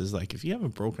difference is, like, if you have a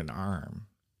broken arm,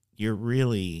 you're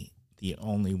really the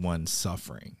only one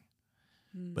suffering.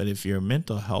 But if your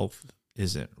mental health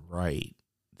isn't right,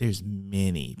 there's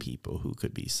many people who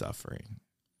could be suffering.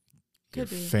 Your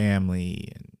family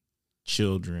and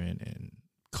children and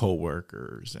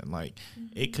coworkers, and like,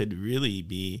 it could really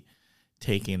be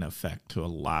taking effect to a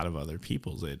lot of other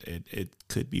people's. It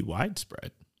could be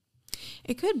widespread.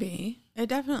 It could be. It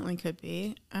definitely could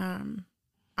be.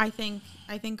 I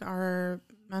think our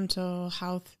mental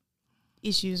health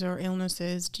issues or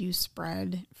illnesses do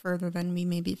spread further than we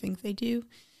maybe think they do,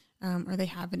 or they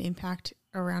have an impact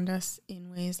around us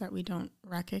in ways that we don't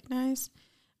recognize.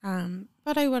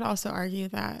 But I would also argue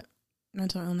that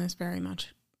mental illness very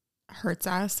much hurts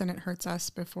us, and it hurts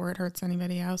us before it hurts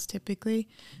anybody else typically.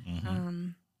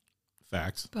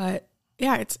 Facts. But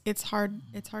yeah, it's hard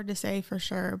to say for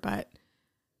sure, but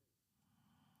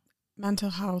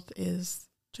mental health is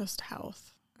just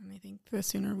health. And I think the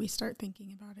sooner we start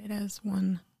thinking about it as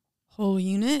one whole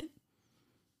unit,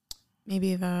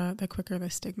 maybe the quicker the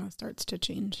stigma starts to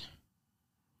change.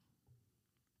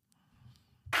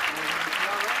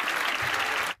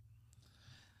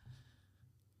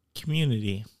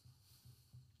 Community.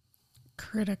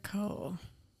 Critical.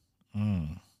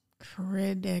 Mm.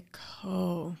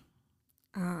 Critical.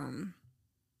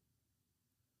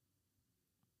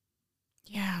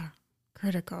 Yeah,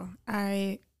 critical.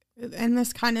 And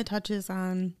this kind of touches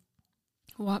on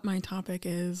what my topic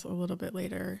is a little bit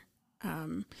later.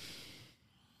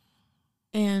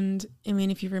 And I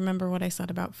mean, if you remember what I said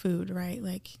about food, right?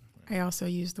 Like I also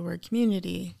use the word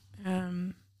community,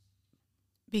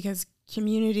 because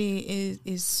community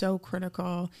is so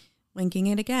critical, linking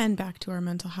it again back to our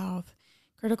mental health,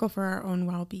 critical for our own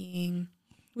well-being.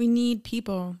 We need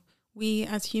people. We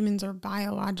as humans are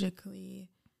biologically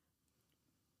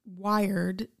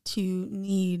wired to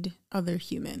need other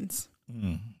humans.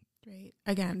 Right?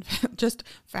 Again, just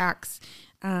facts.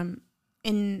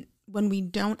 And when we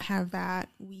don't have that,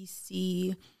 we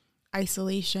see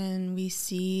isolation, we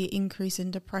see increase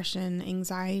in depression,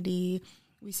 anxiety,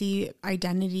 we see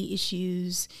identity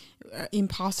issues,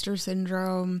 imposter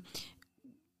syndrome.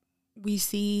 We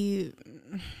see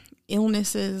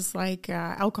illnesses like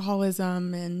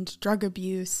alcoholism and drug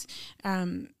abuse,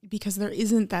 because there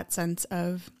isn't that sense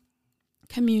of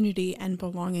community and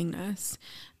belongingness.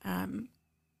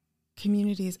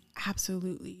 Community is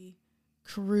absolutely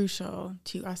crucial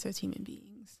to us as human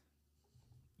beings.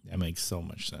 That makes so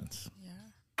much sense. Yeah.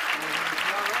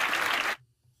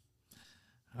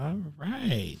 All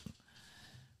right.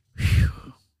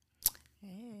 Whew.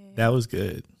 Hey. That was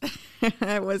good.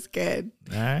 That was good.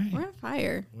 All right. We're on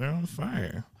fire. We're on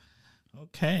fire.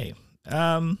 Okay.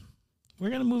 We're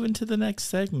going to move into the next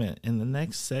segment. And the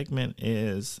next segment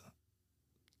is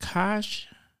Kosh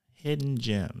Hidden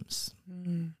Gems.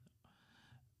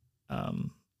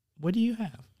 What do you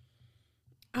have?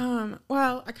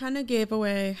 Well, I kind of gave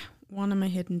away one of my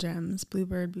hidden gems,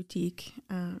 Bluebird Boutique.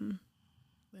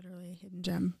 Literally a hidden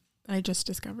gem I just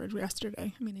discovered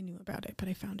yesterday. I mean, I knew about it, but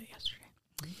I found it yesterday.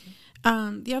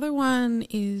 Okay. The other one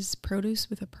is Produce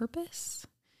with a Purpose.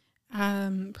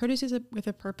 Produce with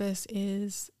a Purpose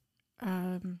is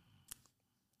an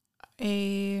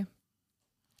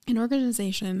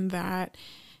organization that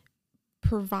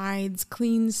provides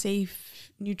clean,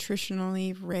 safe,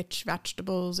 nutritionally rich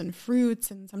vegetables and fruits,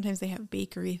 and sometimes they have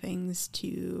bakery things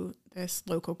to this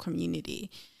local community.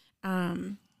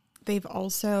 They've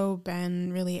also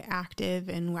been really active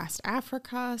in West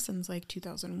Africa since like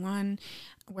 2001,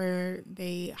 where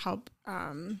they help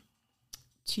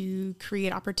to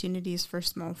create opportunities for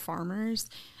small farmers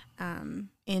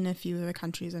in a few of the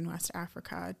countries in West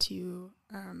Africa to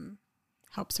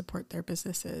help support their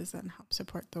businesses and help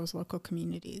support those local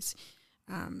communities.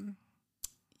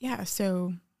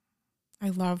 So I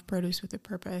love Produce with a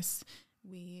Purpose.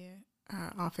 We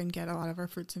often get a lot of our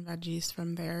fruits and veggies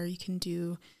from there. You can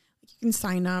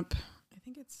sign up. I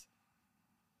think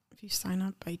if you sign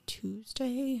up by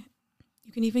Tuesday,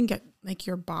 you can even get like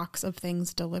your box of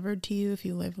things delivered to you if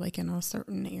you live like in a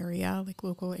certain area, like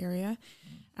local area.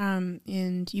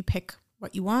 And you pick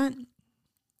what you want.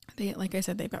 Like I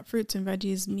said, they've got fruits and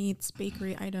veggies, meats,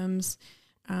 bakery items.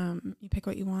 You pick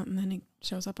what you want, and then it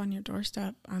shows up on your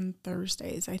doorstep on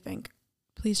Thursdays, I think.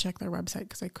 Please check their website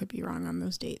because I could be wrong on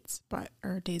those dates,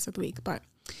 or days of the week. But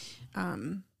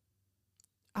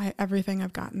everything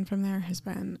I've gotten from there has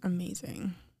been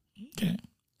amazing. Okay,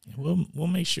 we'll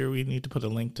make sure we need to put a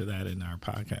link to that in our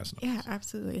podcast notes. Yeah,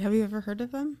 absolutely. Have you ever heard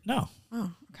of them? No.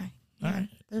 Oh, okay. All Yeah, right.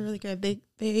 they're really good.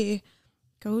 They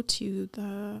go to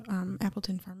the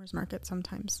Appleton Farmers Market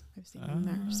sometimes. I've seen them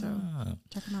there, so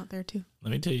check them out there too.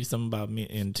 Let me tell you something about me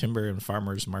in timber and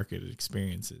farmers market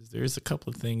experiences. There's a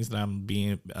couple of things that I'm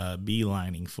being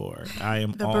beelining for. I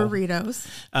am The burritos,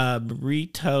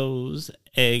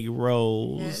 egg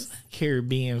rolls, yes.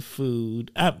 Caribbean food.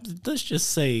 Let's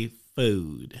just say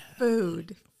food.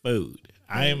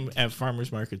 I am at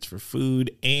farmers markets for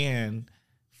food and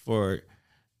for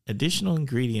additional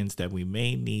ingredients that we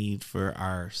may need for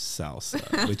our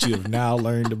salsa, which you have now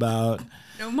learned about.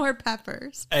 No more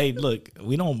peppers. Hey, look,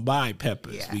 we don't buy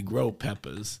peppers. Yeah. We grow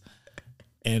peppers.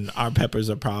 And our peppers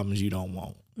are problems you don't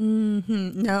want.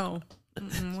 Mm-hmm. No.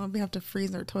 Mm-mm. Well, we have to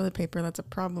freeze our toilet paper. That's a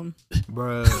problem.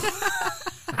 Bruh.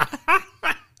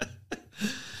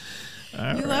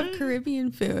 You love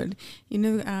Caribbean food. You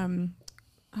know,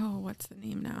 what's the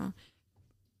name now?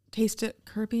 Taste It,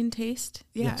 Caribbean Taste?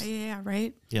 Yeah, yes. Yeah,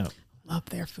 right? Yeah. Love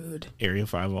their food. Area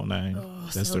 509. Oh,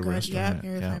 that's so the good. restaurant. Yep,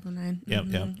 Area 509. Yep,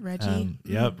 mm-hmm. yep. Reggie.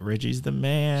 Yep, Reggie's the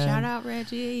man. Shout out,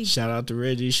 Reggie. Shout out to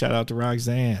Reggie. Shout out to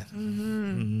Roxanne.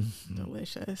 Mm-hmm.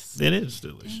 Delicious. It is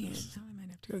delicious. Dang it. Now I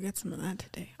might have to go get some of that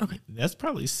today. Okay. That's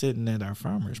probably sitting at our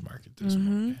farmer's market this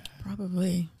morning.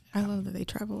 Probably. Yeah. I love that they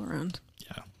travel around.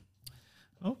 Yeah.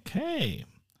 Okay.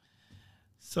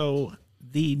 So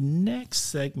the next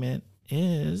segment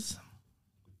is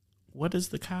what does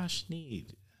the Kosh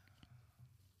need?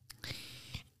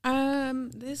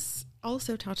 This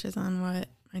also touches on what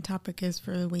my topic is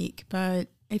for the week, but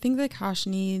I think the Kosh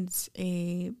needs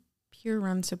a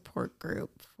peer-run support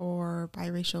group for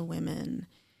biracial women.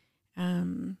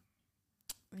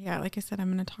 Yeah, like I said,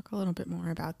 I'm going to talk a little bit more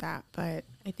about that, but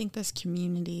I think this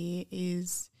community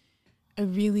is a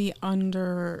really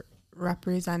underrepresented,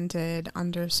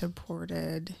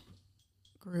 undersupported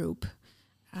group,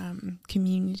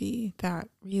 community that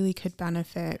really could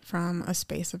benefit from a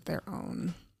space of their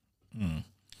own.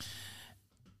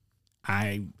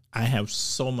 I have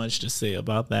so much to say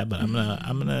about that, but I'm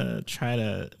gonna try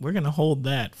to. We're gonna hold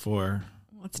that for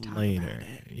later.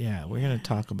 Yeah, we're gonna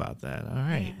talk about that. All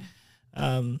right.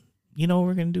 Yeah. You know what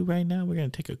we're gonna do right now? We're gonna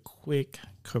take a quick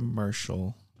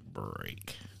commercial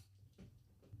break.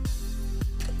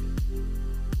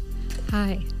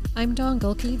 Hi, I'm Dawn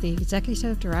Gulke, the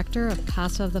Executive Director of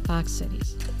Casa of the Fox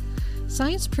Cities.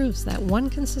 Science proves that one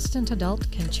consistent adult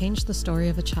can change the story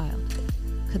of a child.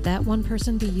 Could that one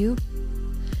person be you?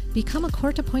 Become a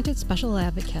court-appointed special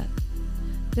advocate.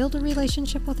 Build a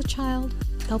relationship with a child,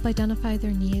 help identify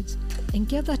their needs, and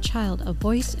give that child a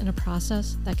voice in a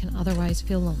process that can otherwise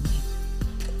feel lonely.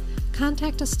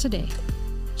 Contact us today.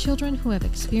 Children who have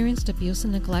experienced abuse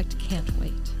and neglect can't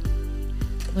wait.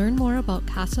 Learn more about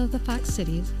Casa of the Fox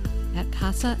Cities at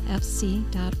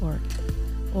casafc.org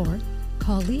or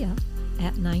call Leah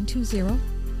at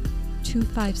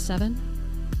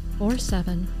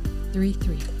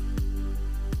 920-257-4733.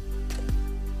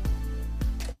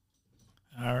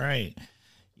 All right.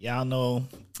 Y'all know,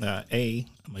 A,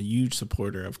 I'm a huge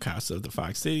supporter of Casa of the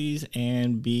Fox Cities,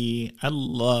 and B, I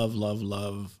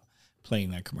love playing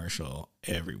that commercial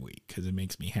every week because it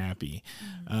makes me happy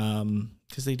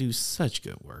because they do such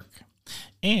good work.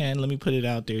 And let me put it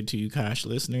out there to you, Kosh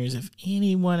listeners. If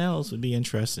anyone else would be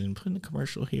interested in putting a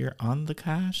commercial here on the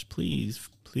Kosh, please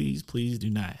do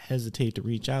not hesitate to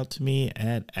reach out to me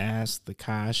at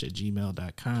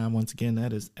askthekosh@gmail.com. Once again,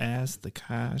 that is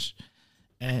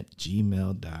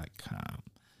askthekosh@gmail.com.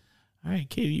 All right,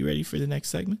 Katie, you ready for the next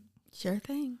segment? Sure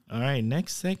thing. All right,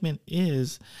 next segment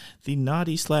is the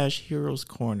Naughty/Heroes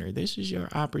Corner. This is your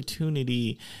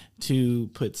opportunity to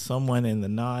put someone in the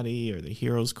naughty or the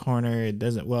Heroes Corner. It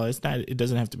doesn't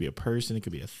have to be a person. It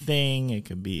could be a thing. It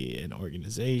could be an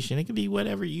organization. It could be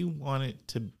whatever you want it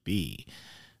to be.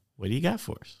 What do you got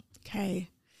for us? Okay.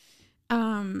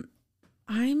 I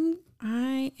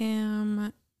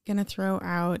am gonna throw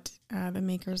out the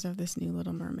makers of this new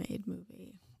Little Mermaid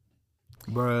movie.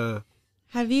 Bruh.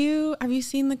 Have you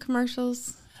seen the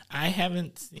commercials? I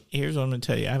haven't. Here's what I'm going to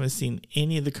tell you. I haven't seen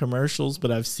any of the commercials,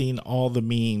 but I've seen all the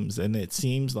memes, and it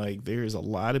seems like there's a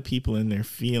lot of people in their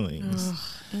feelings.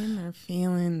 In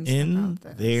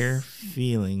their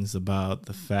feelings about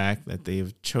the fact that they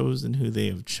have chosen who they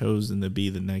have chosen to be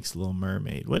the next Little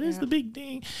Mermaid. What is the big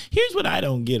thing? Here's what I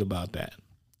don't get about that.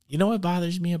 You know what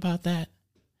bothers me about that?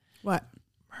 What?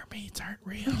 Mermaids aren't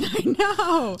real. I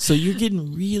know. So you're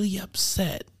getting really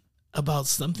upset about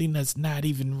something that's not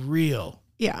even real.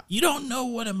 Yeah. You don't know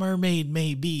what a mermaid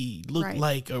may be, look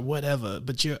like, or whatever,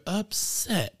 but you're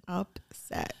upset.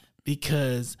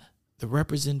 Because the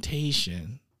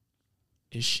representation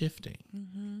is shifting.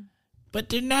 Mm-hmm. But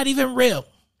they're not even real.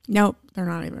 Nope, they're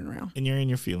not even real. And you're in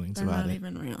your feelings about it.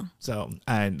 They're not even real. So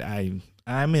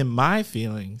I'm in my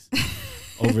feelings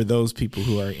over those people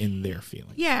who are in their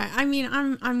feelings. Yeah, I mean,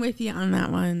 I'm with you on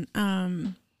that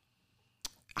one.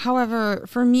 However,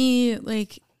 for me,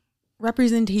 like,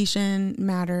 representation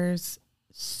matters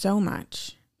so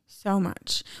much.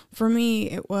 For me,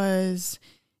 it was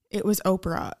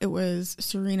Oprah. It was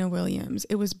Serena Williams.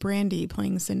 It was Brandy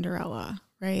playing Cinderella,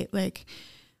 right? Like,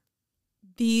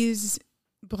 these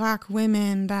Black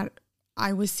women that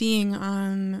I was seeing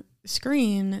on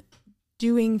screen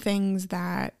doing things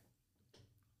that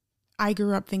I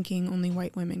grew up thinking only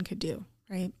white women could do,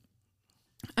 right?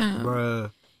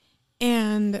 Bruh.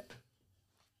 And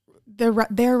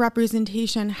their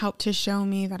representation helped to show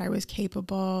me that I was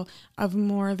capable of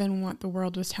more than what the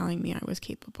world was telling me I was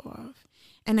capable of.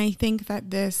 And I think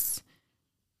that this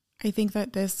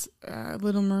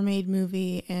Little Mermaid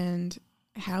movie and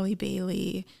Halle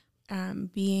Bailey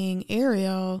being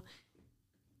Ariel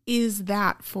is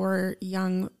that for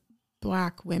young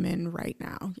Black women right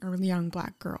now, or young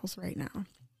Black girls right now.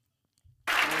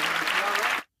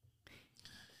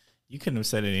 You couldn't have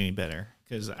said it any better,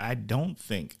 because I don't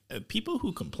think people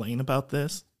who complain about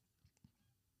this,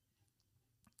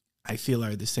 I feel,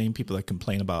 are the same people that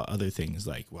complain about other things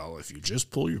like, well, if you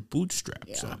just pull your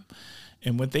bootstraps up.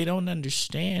 And what they don't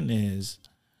understand is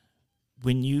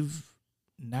when you've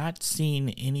not seen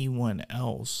anyone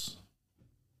else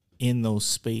in those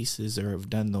spaces or have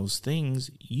done those things,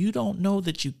 you don't know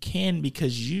that you can,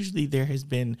 because usually there has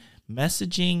been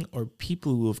messaging or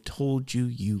people who have told you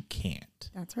you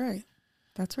can't. That's right.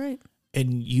 That's right.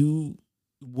 And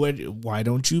why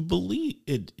don't you believe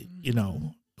it? You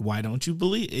know, why don't you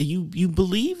believe you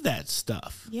believe that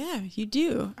stuff? Yeah, you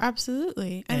do.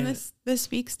 Absolutely. And this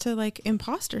speaks to like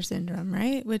imposter syndrome,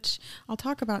 right? Which I'll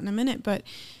talk about in a minute, but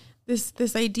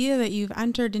this idea that you've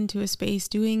entered into a space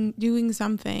doing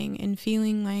something and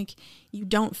feeling like you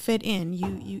don't fit in,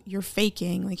 you're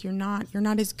faking, like you're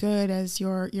not as good as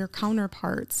your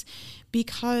counterparts,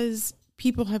 because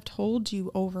people have told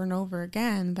you over and over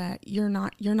again that you're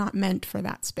not meant for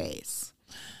that space.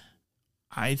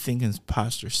 I think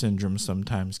imposter syndrome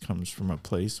sometimes comes from a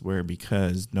place where,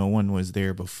 because no one was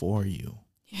there before you,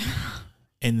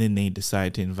 and then they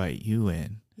decide to invite you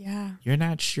in. Yeah. You're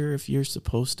not sure if you're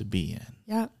supposed to be in.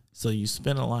 Yep. So you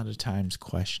spend a lot of times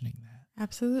questioning that.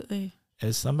 Absolutely.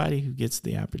 As somebody who gets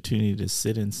the opportunity to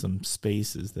sit in some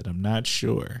spaces that I'm not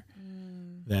sure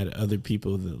that other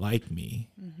people that like me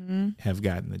have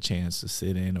gotten the chance to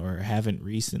sit in or haven't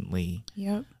recently.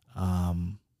 Yep.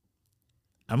 I'm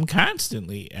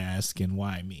constantly asking,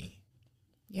 why me?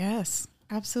 Yes,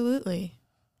 absolutely.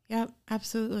 Yep,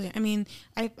 absolutely. I mean,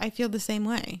 I feel the same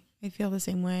way. I feel the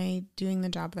same way doing the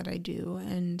job that I do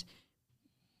and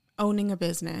owning a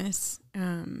business,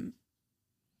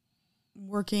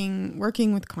 working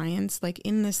with clients like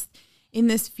in this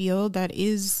field that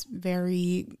is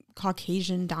very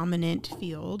Caucasian dominant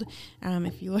field.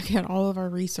 If you look at all of our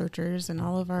researchers and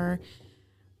all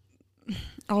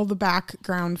the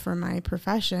background for my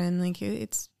profession, like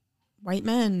it's white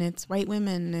men, it's white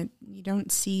women. You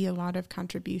don't see a lot of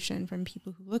contribution from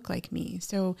people who look like me.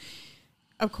 So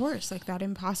of course, like that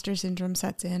imposter syndrome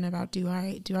sets in about, do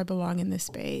I belong in this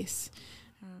space?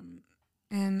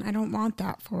 And I don't want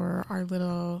that for our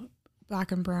little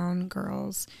Black and brown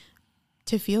girls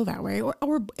to feel that way,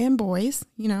 and boys,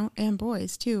 and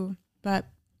boys too. But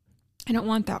I don't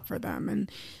want that for them. And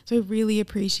so I really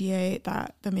appreciate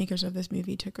that the makers of this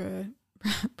movie took a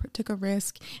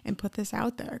risk and put this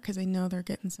out there, because I know they're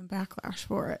getting some backlash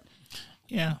for it.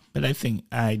 Yeah, but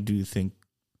I do think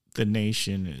the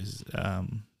nation is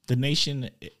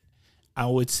I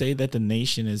would say that the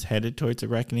nation is headed towards a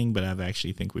reckoning, but I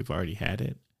actually think we've already had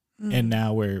it. And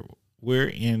now we're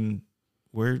in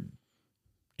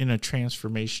a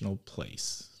transformational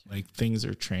place. Like things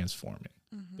are transforming.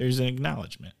 There's an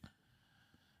acknowledgement.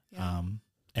 Yeah.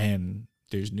 And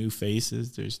there's new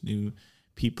faces, there's new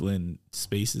people in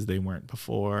spaces they weren't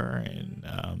before,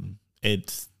 and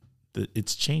it's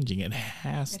changing. It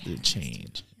has to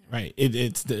change. Right.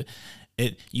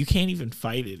 You can't even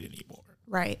fight it anymore.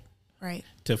 Right.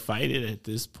 To fight it at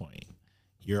this point,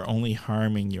 you're only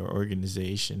harming your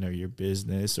organization or your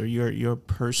business or your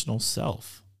personal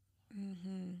self.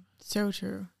 So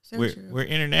true. We're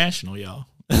international, y'all.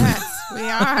 Yes, we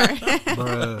are.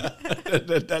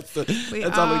 Bruh. That's all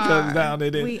it comes down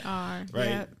to. We are.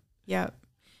 Right. Yep.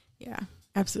 Yeah,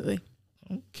 absolutely.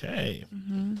 Okay.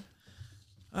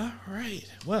 All right.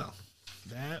 Well,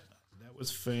 that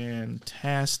was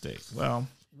fantastic. Well,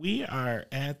 we are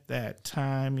at that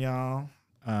time, y'all.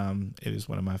 It is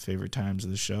one of my favorite times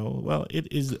of the show. Well,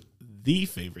 it is the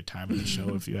favorite time of the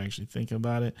show if you actually think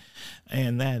about it.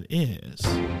 And that is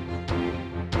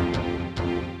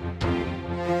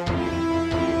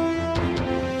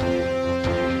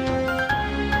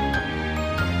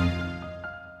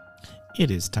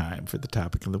it is time for the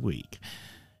topic of the week.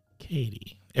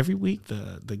 Katie, every week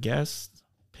the guest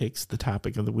picks the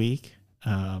topic of the week.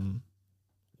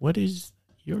 What is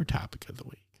your topic of the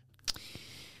week?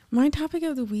 My topic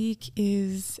of the week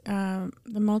is the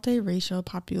multiracial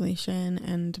population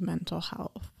and mental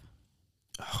health.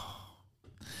 Oh.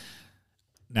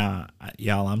 Now,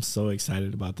 y'all, I'm so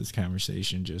excited about this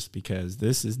conversation just because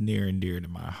this is near and dear to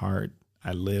my heart.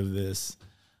 I live this.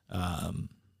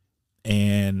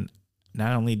 And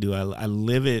not only do I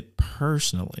live it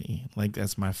personally, like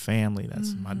that's my family,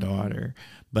 that's my daughter,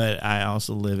 but I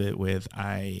also live it with,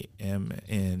 I am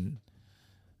in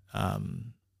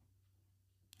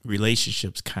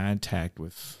relationships, contact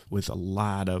with a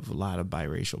lot of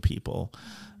biracial people.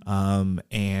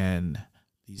 And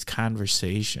these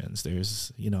conversations,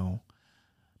 there's a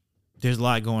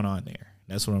lot going on there.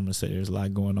 That's what I'm gonna say. There's a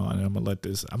lot going on, and I'm gonna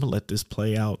let this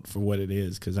play out for what it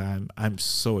is, because I'm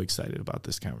so excited about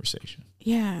this conversation.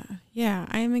 Yeah,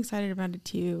 I am excited about it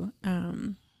too.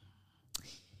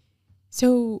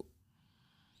 So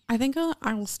I think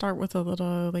I'll start with a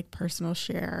little like personal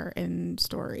share and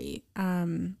story.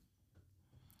 I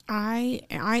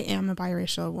am a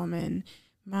biracial woman.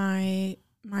 My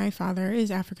my father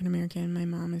is African American. My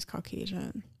mom is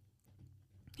Caucasian.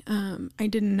 I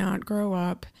did not grow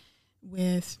up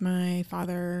with my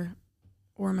father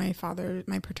or my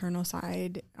paternal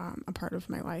side a part of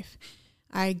my life.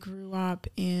 I grew up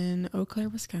in Eau Claire,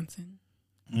 Wisconsin.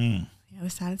 Yeah, the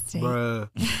saddest state. Bruh.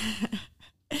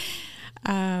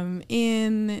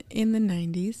 In the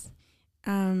 90s,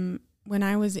 when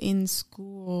I was in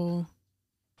school,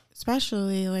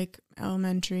 especially like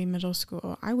elementary, middle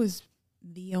school, I was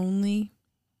the only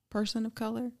person of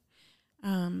color.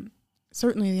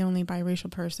 Certainly the only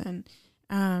biracial person.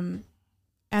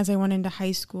 As I went into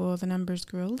high school, the numbers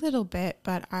grew a little bit,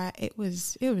 but it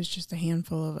was just a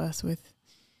handful of us with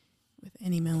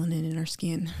any melanin in our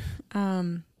skin.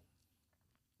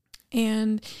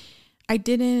 And I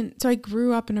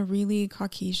grew up in a really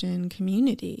Caucasian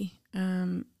community.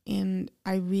 And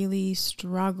I really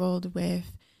struggled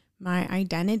with my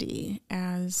identity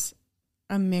as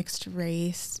a mixed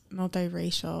race,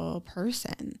 multiracial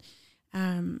person.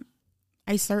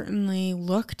 I certainly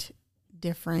looked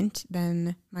different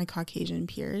than my Caucasian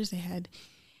peers. I had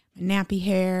my nappy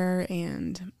hair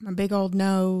and my big old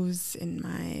nose and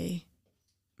my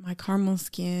caramel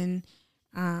skin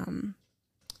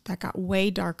that got way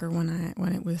darker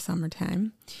when it was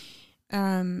summertime.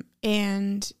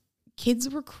 And kids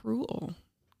were cruel.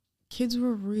 Kids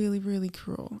were really, really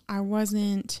cruel. I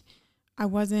wasn't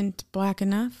black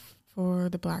enough for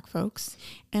the black folks,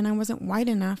 and I wasn't white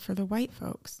enough for the white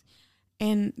folks.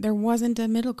 And there wasn't a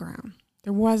middle ground.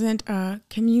 There wasn't a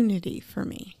community for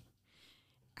me.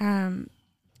 And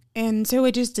so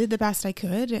I just did the best I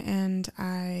could, and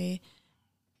I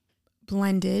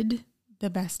blended the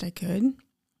best I could,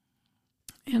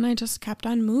 and I just kept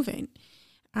on moving.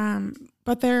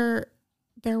 But there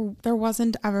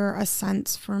wasn't ever a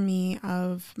sense for me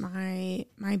of my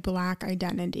black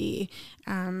identity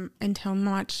until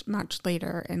much, much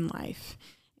later in life.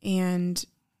 And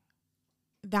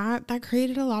that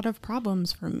created a lot of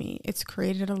problems for me. It's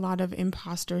created a lot of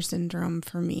imposter syndrome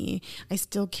for me. I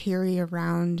still carry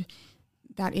around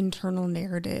that internal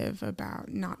narrative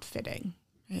about not fitting,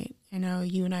 right? I know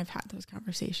you and I have had those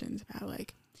conversations about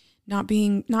like not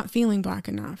feeling black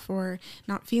enough, or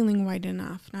not feeling white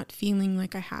enough, not feeling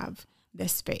like I have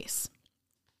this space.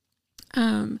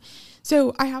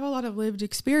 So I have a lot of lived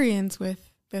experience with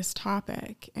this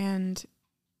topic, and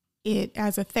it,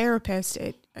 as a therapist,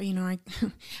 I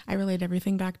relate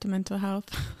everything back to mental health.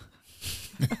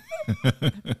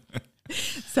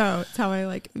 So it's how I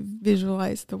like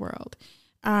visualize the world.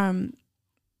 But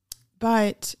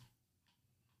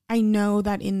I know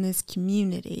that in this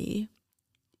community,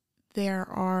 there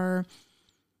are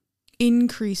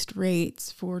increased rates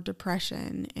for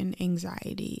depression and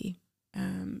anxiety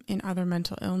and other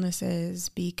mental illnesses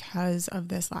because of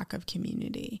this lack of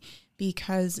community,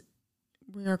 because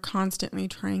we are constantly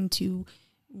trying to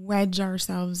wedge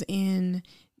ourselves in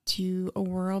to a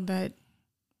world that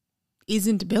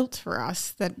isn't built for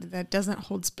us, that doesn't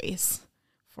hold space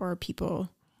for people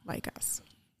like us.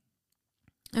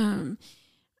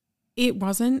 It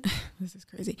wasn't, this is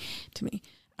crazy to me.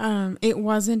 It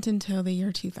wasn't until the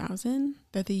year 2000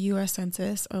 that the U.S.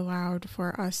 Census allowed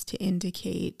for us to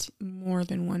indicate more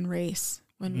than one race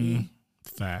when we...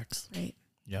 Facts. Right.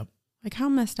 Yep. Like, how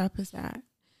messed up is that?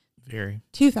 Very.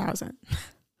 2000.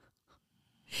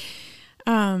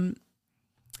 To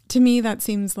me, that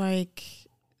seems like,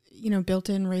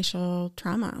 built-in racial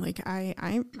trauma. Like,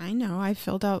 I know I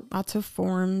filled out lots of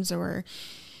forms or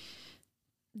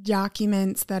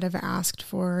documents that have asked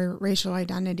for racial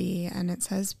identity, and it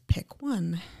says pick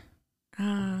one.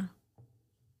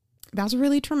 That's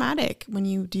really traumatic when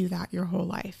you do that your whole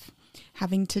life,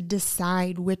 having to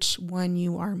decide which one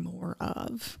you are more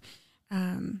of.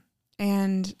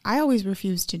 And I always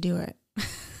refused to do it.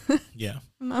 Yeah.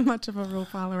 I'm not much of a rule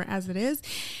follower as it is,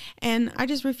 and I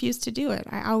just refused to do it.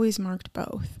 I always marked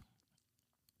both.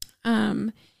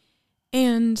 And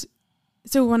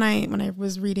so when I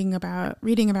was reading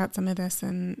about some of this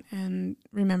and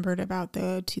remembered about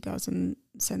the 2000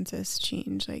 census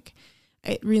change, like,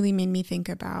 it really made me think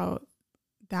about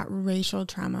that racial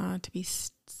trauma, to be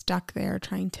stuck there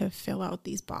trying to fill out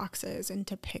these boxes and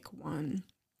to pick one.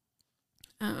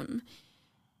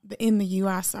 In the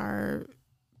U.S., our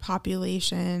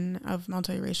population of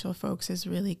multiracial folks is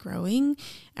really growing.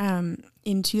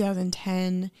 In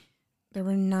 2010, there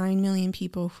were 9 million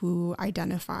people who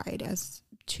identified as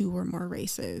two or more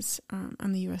races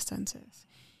on the U.S. Census.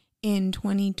 In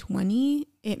 2020,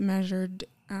 it measured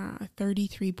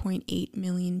 33.8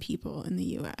 million people in the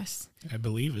U.S. I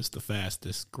believe it's the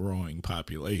fastest growing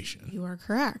population. You are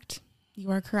correct.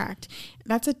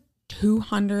 That's a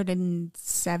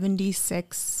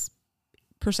 276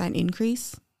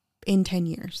 increase in 10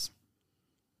 years.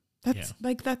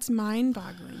 That's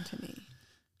mind-boggling to me.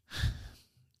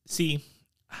 See,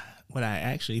 what I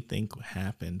actually think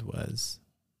happened was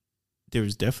there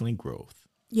was definitely growth.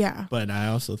 Yeah. But I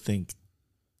also think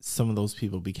some of those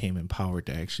people became empowered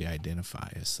to actually identify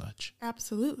as such.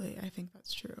 Absolutely. I think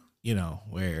that's true. You know,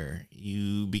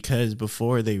 because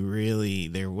before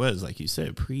there was, like you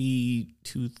said,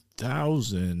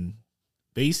 pre-2000,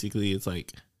 basically it's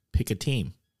like pick a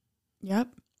team. Yep.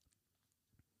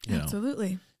 You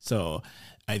Absolutely. know? So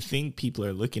I think people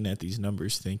are looking at these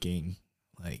numbers thinking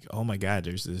like, oh my God,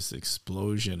 there's this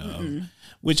explosion of,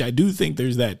 which I do think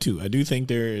there's that too. I do think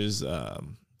there is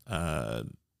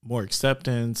more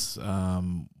acceptance,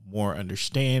 more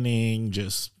understanding,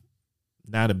 just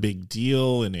not a big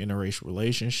deal in interracial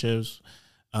relationships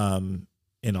in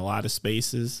a lot of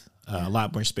spaces, a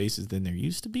lot more spaces than there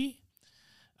used to be.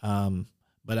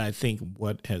 But I think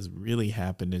what has really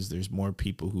happened is there's more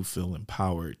people who feel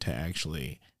empowered to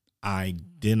actually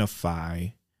identify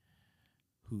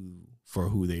for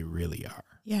who they really are.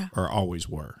 Yeah. Or always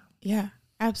were. Yeah,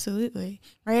 absolutely.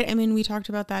 Right. I mean, we talked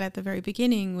about that at the very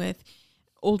beginning with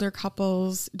older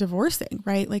couples divorcing,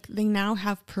 right? Like they now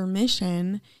have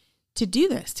permission to do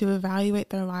this, to evaluate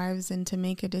their lives and to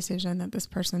make a decision that this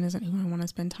person isn't who I want to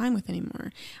spend time with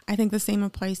anymore. I think the same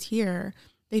applies here.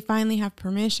 They finally have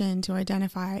permission to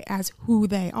identify as who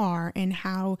they are and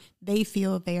how they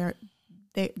feel their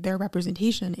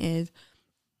representation is.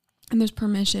 And there's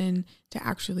permission to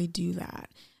actually do that.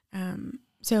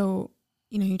 So,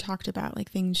 you know, you talked about like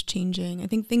things changing. I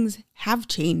think things have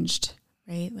changed,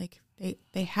 right? Like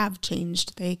they have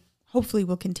changed. They hopefully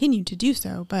will continue to do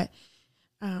so, but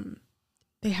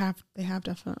they have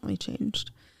definitely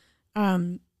changed.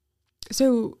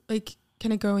 So like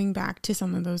kind of going back to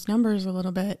some of those numbers a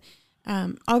little bit,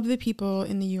 of the people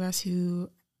in the U.S. who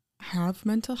have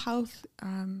mental health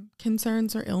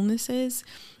concerns or illnesses,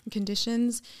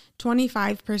 conditions,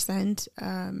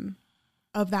 25%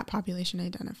 of that population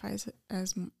identifies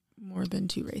as more than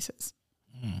two races.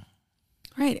 Mm.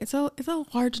 Right. It's a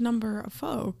large number of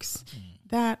folks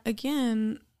that,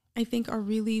 again, I think are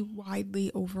really widely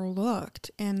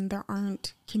overlooked, and there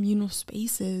aren't communal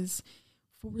spaces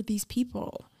for these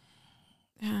people.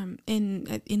 In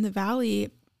the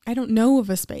Valley, I don't know of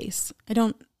a space. I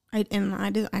don't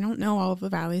know all of the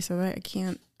Valley, so that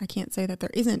I can't say that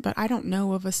there isn't, but I don't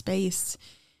know of a space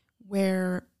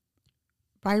where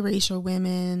biracial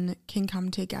women can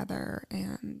come together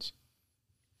and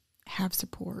have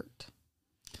support.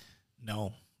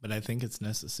 No, but I think it's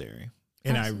necessary.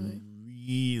 And absolutely. I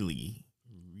really,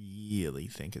 really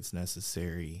think it's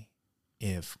necessary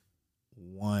if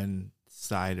one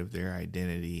side of their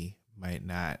identity might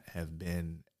not have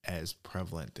been as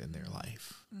prevalent in their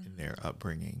life, in their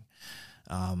upbringing.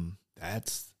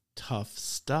 That's tough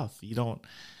stuff.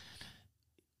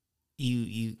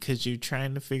 Because you're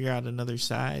trying to figure out another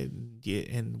side,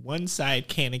 and one side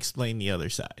can't explain the other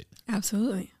side.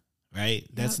 Absolutely. Right?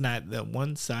 That's not that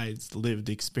one side's lived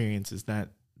experience is not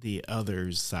the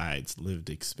other side's lived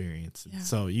experience. Yeah.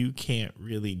 So you can't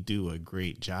really do a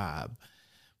great job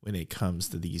when it comes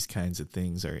to these kinds of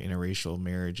things, or interracial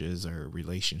marriages or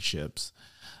relationships,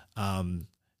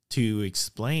 to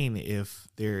explain if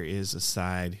there is a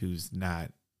side who's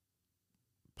not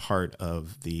part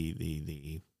of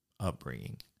the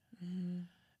upbringing. Mm-hmm.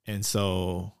 And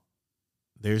so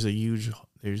there's a huge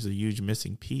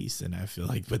missing piece, and I feel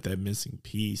like but that missing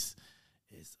piece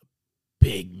is a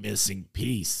big missing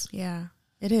piece. Yeah,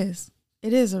 it is.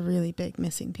 It is a really big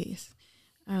missing piece.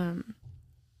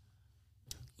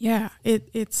 Yeah,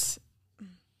 it's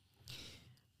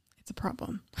a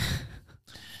problem.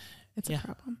 It's a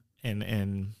problem.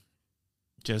 And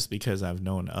just because I've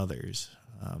known others,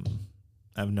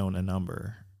 I've known a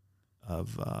number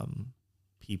of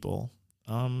people.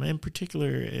 In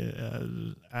particular,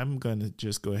 I'm going to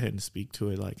just go ahead and speak to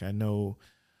it. Like I know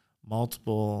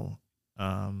multiple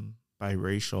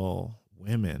biracial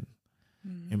women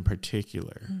in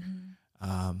particular.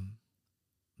 Mm-hmm.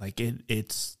 Like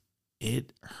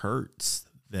it hurts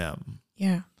them.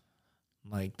 Yeah.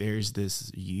 Like there's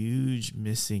this huge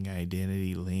missing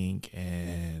identity link,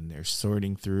 and they're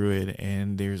sorting through it,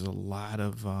 and there's a lot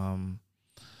of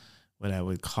what I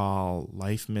would call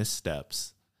life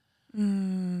missteps,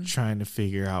 trying to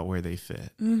figure out where they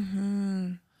fit.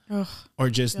 Mm-hmm. Ugh, or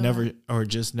just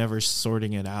never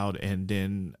sorting it out, and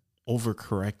then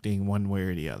overcorrecting one way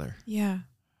or the other. Yeah.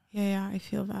 I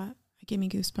feel that. It gave me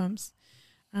goosebumps.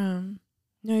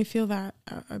 No, I feel that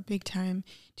a big time.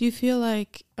 Do you feel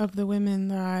like of the women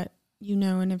that you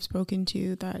know and have spoken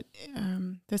to that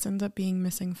this ends up being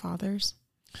missing fathers?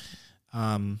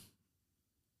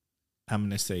 I'm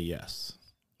going to say yes.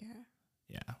 Yeah.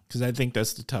 Yeah. Because I think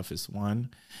that's the toughest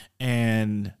one.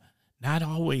 And not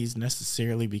always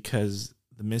necessarily because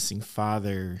the missing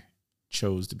father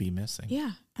chose to be missing.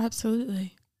 Yeah,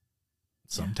 absolutely.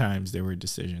 Sometimes there were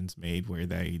decisions made where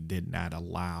they did not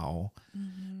allow.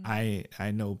 I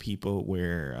know people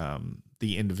where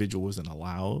the individual wasn't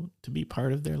allowed to be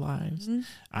part of their lives.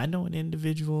 I know an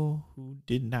individual who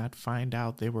did not find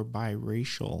out they were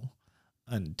biracial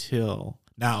until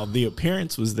now. The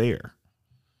appearance was there.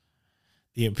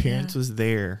 The appearance was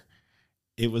there.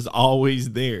 It was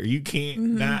always there. You can't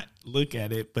not look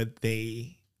at it, but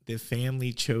the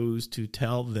family chose to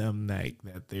tell them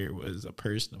that there was a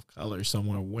person of color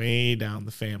somewhere way down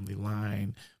the family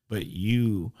line, but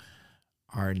you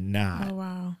are not. Oh,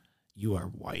 wow. You are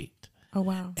white. Oh,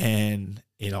 wow. And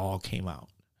it all came out.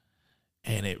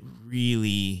 And it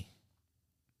really,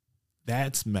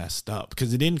 that's messed up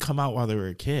because it didn't come out while they were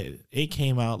a kid. It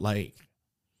came out like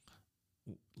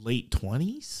late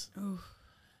 20s. Oof.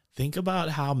 Think about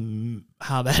how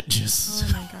that just,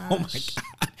 Oh, my gosh. oh my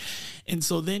God. And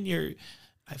so then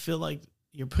I feel like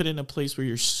you're put in a place where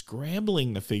you're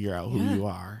scrambling to figure out who you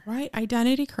are. Right.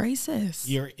 Identity crisis.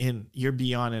 You're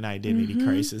beyond an identity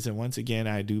crisis. And once again,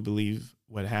 I do believe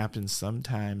what happens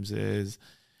sometimes is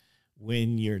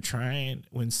when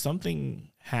something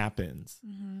happens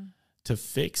to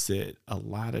fix it, a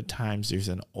lot of times there's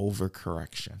an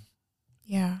overcorrection.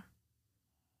 Yeah.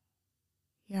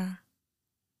 Yeah.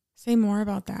 Say more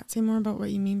about that. Say more about what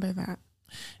you mean by that.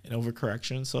 An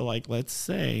overcorrection. So like, let's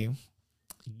say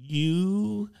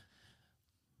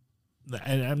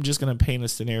and I'm just going to paint a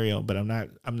scenario, but I'm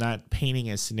not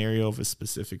painting a scenario of a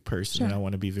specific person. Sure. And I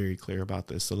want to be very clear about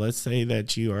this. So let's say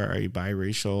that you are a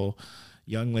biracial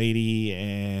young lady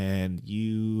and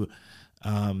you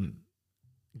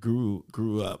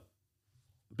grew up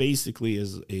basically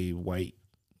as a white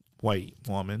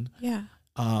woman. Yeah.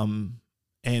 But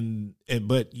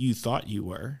you thought you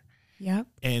were. Yep.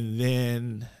 And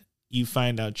then you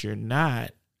find out you're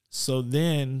not. So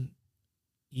then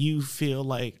you feel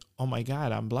like, oh my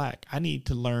God, I'm black. I need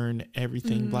to learn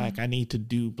everything black. I need to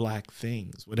do black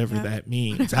things, whatever that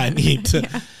means. I need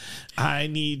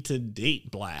to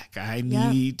date black. I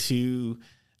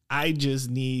just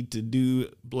need to do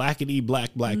blackity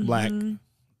black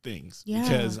things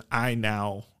because I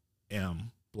now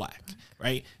am black.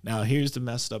 Right? Now, here's the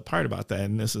messed up part about that.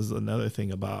 And this is another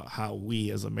thing about how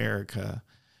we as America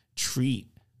treat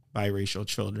biracial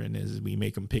children is we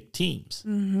make them pick teams.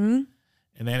 And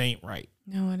that ain't right.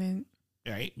 No, it ain't.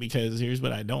 Right? Because here's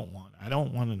what I don't want. I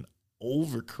don't want an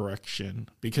overcorrection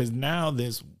because now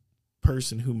this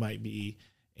person who might be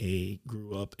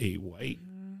grew up a white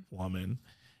woman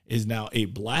is now a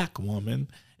black woman.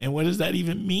 And what does that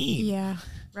even mean? Yeah.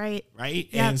 Right. Right.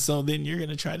 Yep. And so then you're going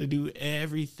to try to do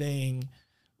everything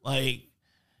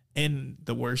and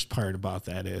the worst part about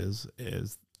that is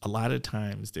a lot of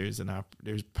times there's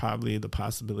probably the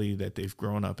possibility that they've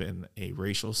grown up in a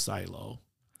racial silo.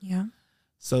 Yeah.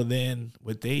 So then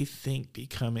what they think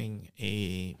becoming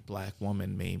a black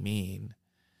woman may mean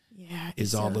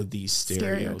is all of these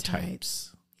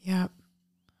stereotypes. Yep.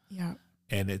 Yep.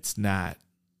 And it's not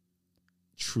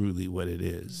truly what it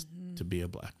is to be a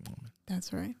black woman.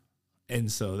 That's right.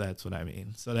 And so that's what I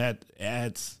mean. So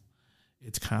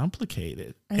it's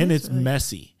complicated And it's really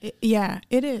messy.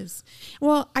 It is.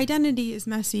 Well, identity is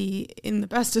messy in the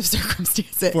best of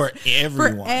circumstances For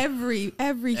everyone. For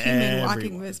every human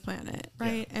walking this planet,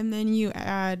 right? Yeah. And then you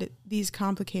add these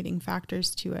complicating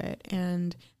factors to it,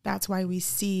 and that's why we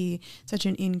see such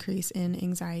an increase in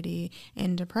anxiety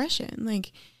and depression.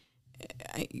 Like,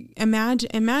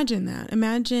 imagine that.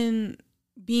 Imagine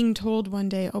being told one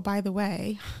day, "Oh, by the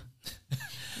way,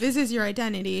 this is your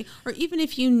identity," or even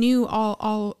if you knew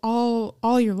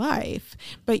all your life,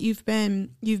 but you've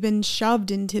been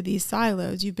shoved into these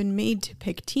silos, you've been made to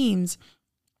pick teams,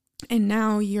 and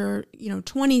now you're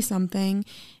 20 something,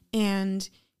 and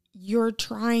you're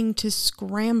trying to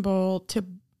scramble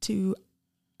to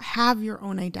have your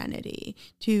own identity,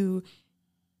 to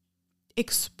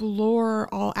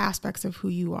explore all aspects of who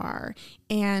you are,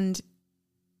 and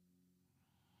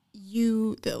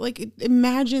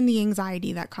imagine the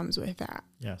anxiety that comes with that.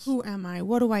 Yes. Who am I?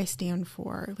 What do I stand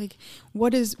for? Like,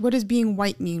 what does being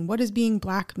white mean? What does being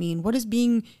black mean? What does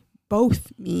being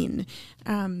both mean?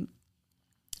 And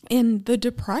the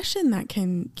depression that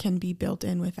can be built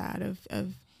in with that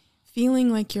of feeling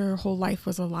like your whole life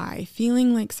was a lie,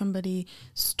 feeling like somebody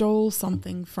stole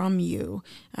something from you.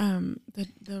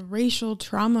 The racial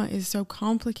trauma is so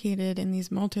complicated in these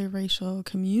multiracial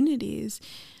communities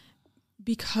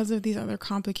because of these other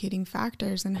complicating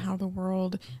factors and how the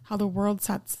world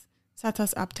sets sets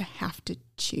us up to have to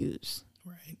choose.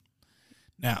 Right.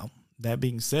 Now, that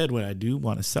being said, what I do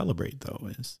want to celebrate, though,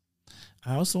 is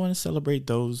I also want to celebrate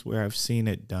those where I've seen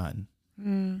it done.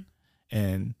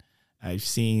 And I've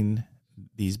seen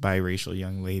these biracial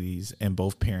young ladies and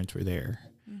both parents were there.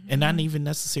 And not even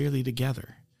necessarily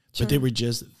together, but they were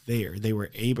just there. They were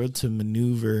able to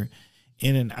maneuver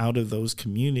in and out of those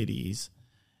communities.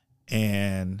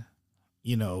 And,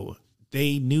 you know,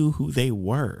 they knew who they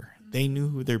were. They knew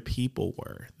who their people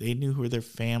were. They knew who their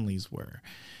families were.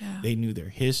 Yeah. They knew their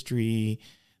history.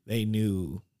 They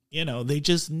knew, you know, they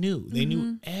just knew. They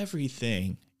knew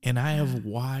everything. And I have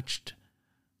watched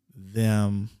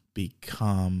them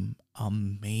become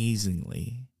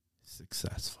amazingly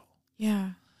successful.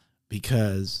 Yeah.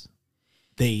 Because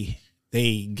they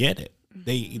get it.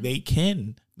 They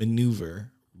can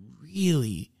maneuver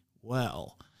really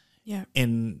well. Yeah.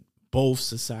 In both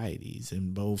societies,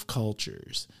 in both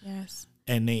cultures. Yes.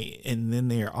 And then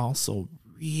they are also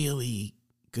really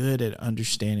good at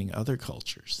understanding other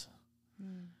cultures.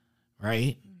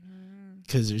 Right?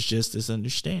 Because there's just this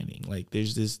understanding. Like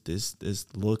there's this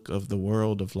look of the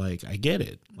world of like, I get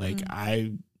it. Like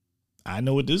I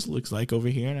know what this looks like over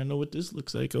here and I know what this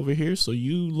looks like over here. So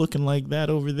you looking like that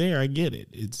over there, I get it.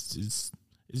 It's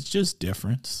just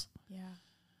difference. Yeah.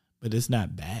 But it's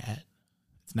not bad.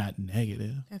 It's not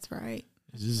negative. That's right.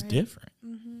 It's just different.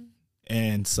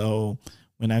 And so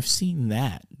when I've seen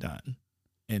that done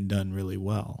and done really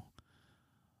well,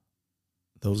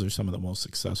 those are some of the most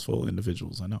successful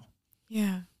individuals I know.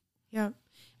 Yeah. Yep.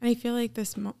 And I feel like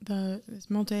this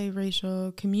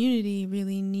multiracial community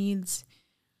really needs,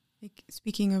 like,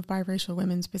 speaking of biracial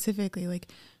women specifically,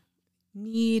 like,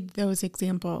 need those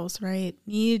examples, right?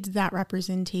 Needs that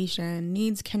representation,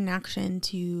 needs connection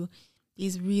to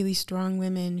these really strong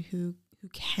women who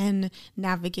can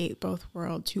navigate both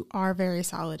worlds, who are very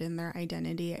solid in their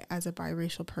identity as a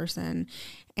biracial person.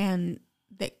 And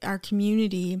our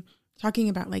community, talking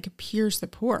about like peer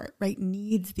support, right,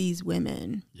 needs these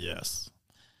women. Yes.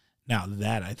 Now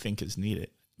that I think is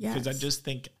needed. Yes. Because I just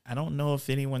think, I don't know if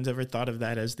anyone's ever thought of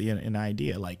that as an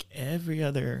idea. Like every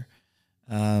other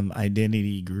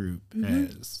identity group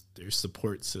has their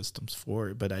support systems for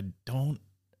it, but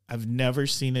I've never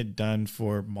seen it done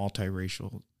for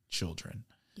multiracial children.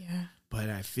 Yeah. But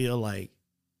I feel like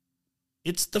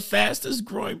it's the fastest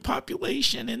growing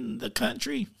population in the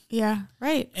country. Yeah,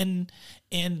 right. And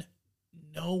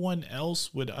no one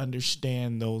else would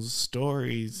understand those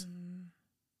stories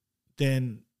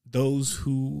than those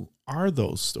who are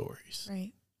those stories.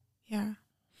 Right. Yeah.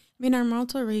 I mean, our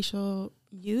multiracial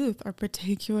youth are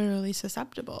particularly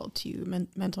susceptible to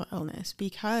mental illness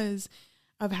because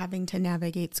of having to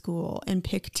navigate school and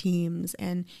pick teams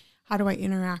and how do I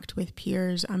interact with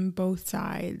peers on both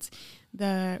sides.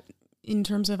 In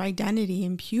terms of identity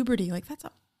and puberty, like that's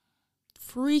a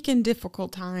freaking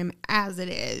difficult time as it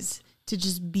is to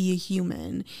just be a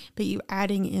human, but you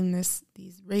adding in these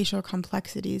racial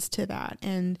complexities to that,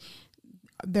 and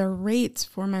their rates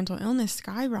for mental illness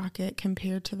skyrocket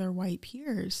compared to their white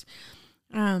peers.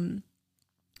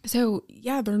 So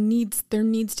yeah, there needs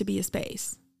to be a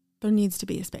space. There needs to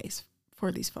be a space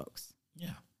for these folks.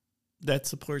 Yeah. That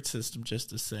support system,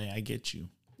 just to say, I get you.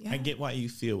 Yeah. I get why you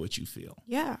feel what you feel.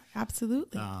 Yeah,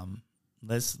 absolutely.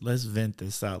 Let's vent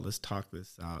this out. Let's talk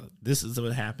this out. This is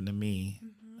what happened to me.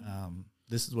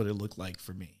 This is what it looked like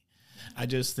for me. I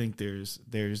just think there's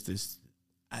this,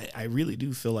 I really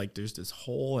do feel like there's this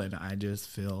hole, and I just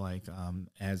feel like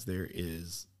as there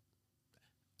is,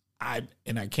 I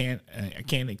can't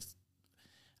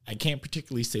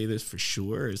particularly say this for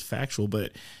sure as factual,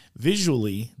 but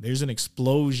visually there's an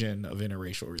explosion of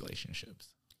interracial relationships.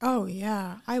 Oh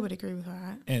yeah, I would agree with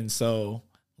that. And so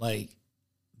like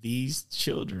these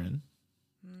children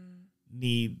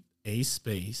need a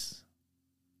space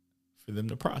for them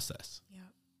to process.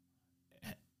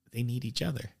 Yeah. They need each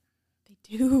other.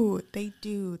 They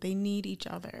do. They need each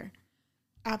other.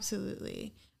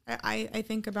 Absolutely. I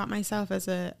think about myself as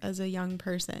a young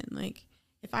person. Like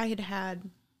if I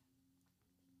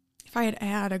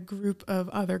had a group of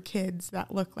other kids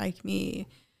that look like me,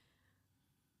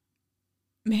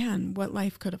 man, what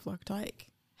life could have looked like.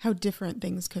 How different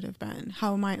things could have been.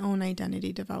 How my own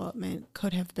identity development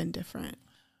could have been different.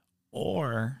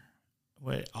 Or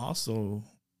what also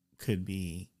could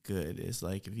be good is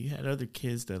like if you had other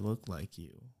kids that look like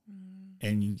you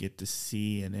and you get to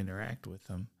see and interact with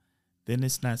them, then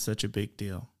it's not such a big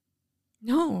deal.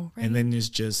 No, right? And then it's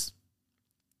just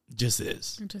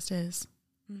is. It just is.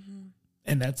 Mm-hmm.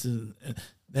 And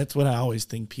that's what I always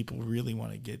think people really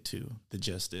want to get to, the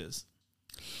just is.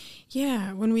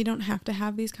 Yeah, when we don't have to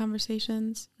have these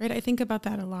conversations, right? I think about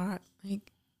that a lot.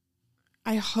 Like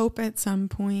I hope at some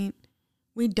point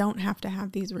we don't have to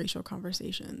have these racial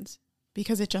conversations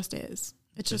because it just is.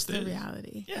 It's just the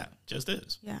reality. Yeah, just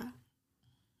is. Yeah,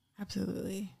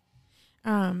 absolutely.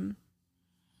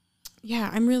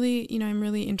 Yeah, I'm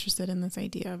really interested in this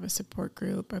idea of a support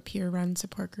group, a peer-run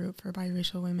support group for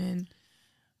biracial women.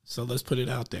 So let's put it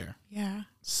out there. Yeah.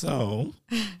 So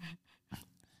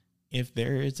if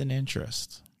there is an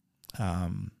interest,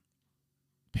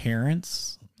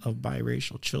 parents of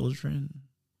biracial children,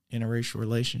 interracial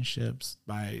relationships,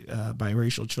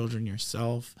 biracial children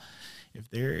yourself, if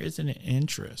there is an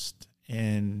interest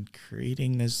in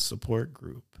creating this support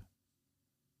group,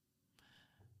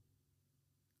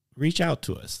 reach out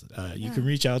to us. You can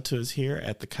reach out to us here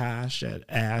at the Kosh at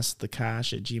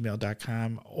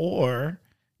askthekosh@gmail.com, or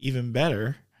even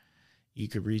better, you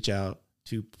could reach out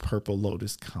to Purple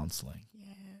Lotus Counseling.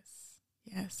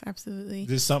 Yes, absolutely. Is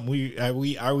this something are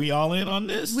we all in on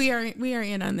this? We are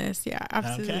in on this. Yeah,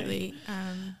 absolutely.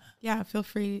 Okay. Feel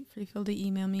free to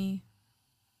email me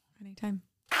anytime.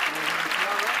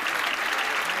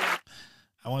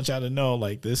 I want y'all to know,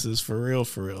 like, this is for real.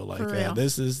 Like, for real.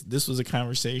 This was a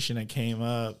conversation that came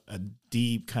up, a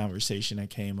deep conversation that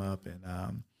came up,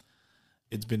 and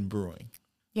it's been brewing.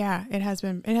 Yeah, it has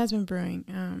been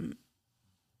brewing.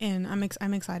 And I'm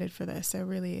excited for this. So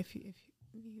really, if you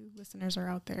listeners are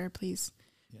out there, please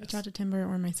reach out to Timber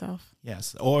or myself.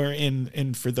 Yes, or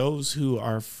and for those who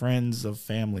are friends of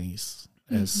families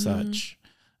as such,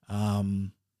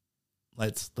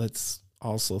 let's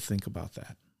also think about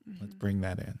that. Let's bring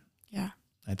that in. Yeah.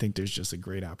 I think there's just a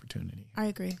great opportunity. I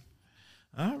agree.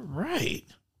 All right.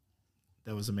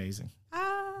 That was amazing.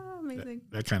 Amazing.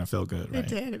 That kind of felt good, right? It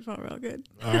did. It felt real good.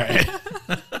 All right.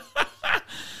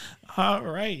 All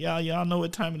right, y'all. Y'all know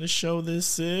what time of the show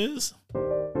this is.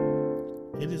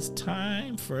 It is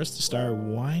time for us to start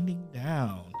winding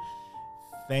down.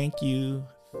 Thank you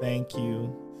for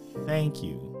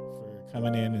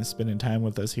coming in and spending time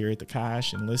with us here at the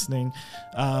Kosh and listening.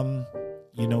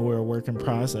 We're a work in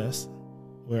process.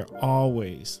 We're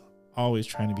always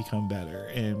trying to become better,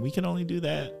 and we can only do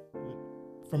that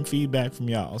from feedback from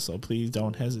y'all. So please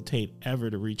don't hesitate ever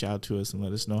to reach out to us and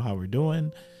let us know how we're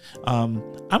doing. I'm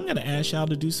going to ask y'all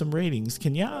to do some ratings.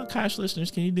 Can y'all, Kosh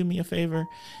listeners, can you do me a favor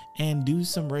and do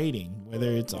some rating,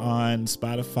 whether it's on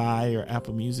Spotify or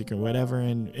Apple Music or whatever,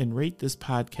 and rate this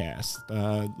podcast.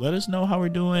 Let us know how we're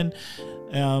doing.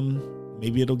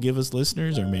 Maybe it'll give us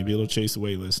listeners, or maybe it'll chase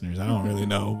away listeners. I don't really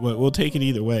know, but we'll take it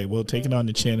either way. We'll take it on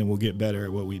the chin and we'll get better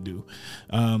at what we do.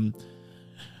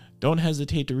 Don't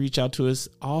hesitate to reach out to us.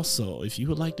 Also, if you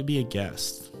would like to be a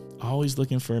guest, always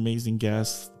looking for amazing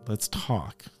guests. Let's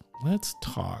talk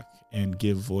and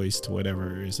give voice to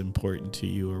whatever is important to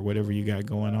you or whatever you got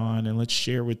going on. And let's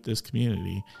share with this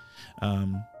community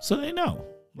so they know.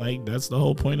 Like, that's the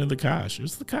whole point of the Kosh.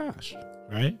 It's the Kosh,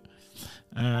 right?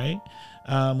 All right.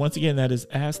 Once again, that is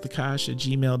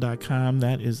askthekosh@gmail.com.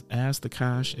 That is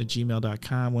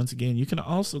askthekosh@gmail.com. Once again, you can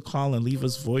also call and leave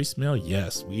us voicemail.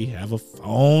 Yes, we have a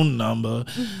phone number.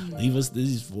 Leave us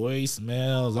these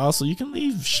voicemails. Also, you can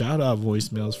leave shout-out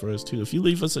voicemails for us, too. If you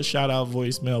leave us a shout-out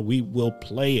voicemail, we will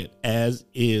play it as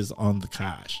is on the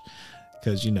Kosh,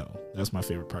 because, that's my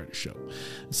favorite part of the show.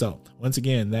 So, once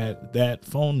again, that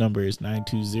phone number is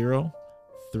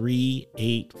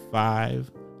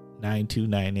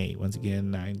 920-385-9298. Once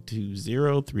again,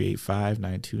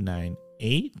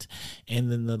 920-385-9298.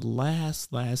 And then the last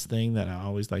thing that I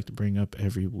always like to bring up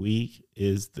every week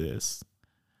is this.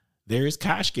 There's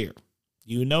Kosh gear.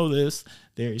 You know this.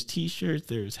 There's t-shirts,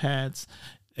 there's hats,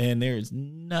 and there's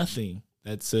nothing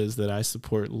that says that I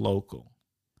support local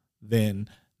than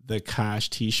the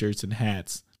Kosh t-shirts and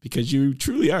hats, because you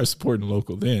truly are supporting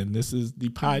local. Then this is the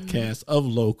podcast of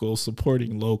local,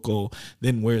 supporting local,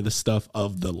 then wear the stuff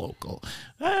of the local.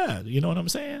 You know what I'm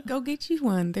saying? Go get you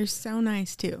one. They're so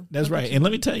nice too. That's right. And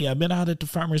let me tell you, I've been out at the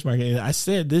farmer's market, and I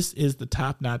said this is the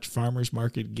top-notch farmer's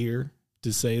market gear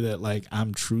to say that, like,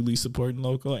 I'm truly supporting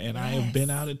local. And I have been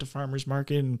out at the farmer's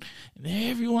market, and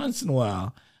every once in a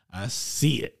while I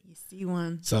see it. You see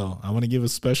one. So I want to give a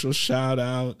special shout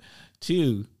out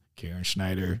to Karen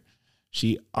Schneider.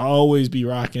 She always be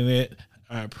rocking it.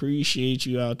 I appreciate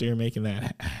you out there making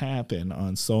that happen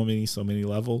on so many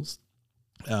levels.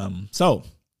 So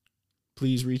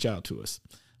please reach out to us.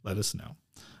 Let us know.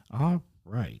 All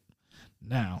right.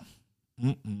 Now,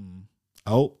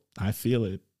 oh, I feel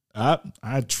it.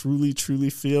 I truly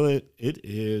feel it. It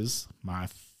is my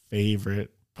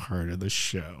favorite part of the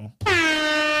show.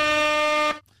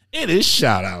 It is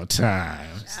shout out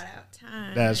time. Shout out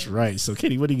time. That's right. So,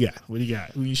 Katie, what do you got?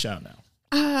 Who you shouting out?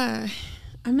 I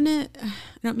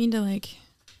don't mean to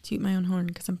toot my own horn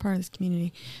because I'm part of this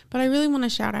community. But I really want to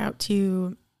shout out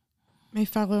to my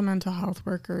fellow mental health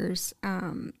workers.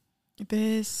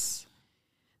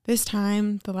 This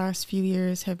time, the last few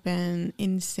years have been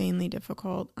insanely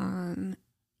difficult on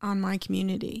my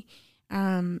community.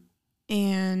 And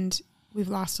we've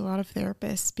lost a lot of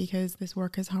therapists because this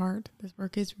work is hard. This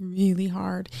work is really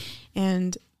hard.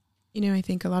 And, I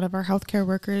think a lot of our healthcare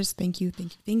workers, thank you,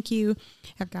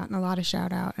 have gotten a lot of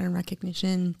shout out and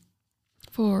recognition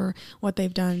for what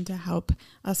they've done to help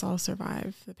us all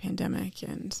survive the pandemic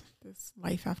and this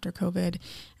life after COVID.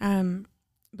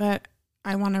 But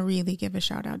I want to really give a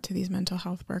shout out to these mental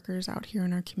health workers out here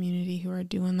in our community who are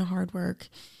doing the hard work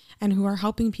and who are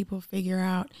helping people figure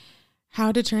out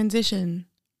how to transition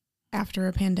after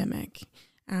a pandemic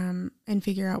and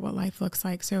figure out what life looks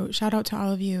like. So shout out to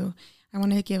all of you. I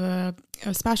want to give a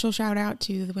special shout out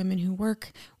to the women who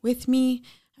work with me,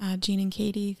 Jean and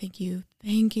Katie. Thank you.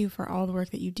 Thank you for all the work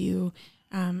that you do.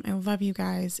 I love you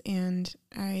guys, and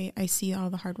I see all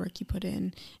the hard work you put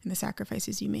in and the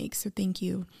sacrifices you make. So thank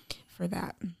you for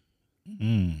that.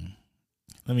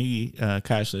 Let me,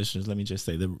 Kosh listeners, let me just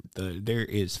say there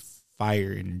is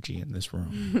fire energy in this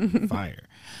room. Fire.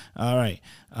 All right.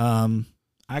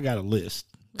 I got a list.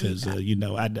 Because, I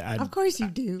of course you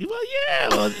do. I'm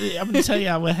going to tell you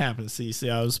what happened. See, we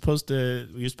were supposed to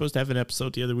have an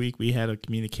episode the other week. We had a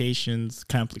communications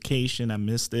complication. I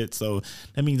missed it. So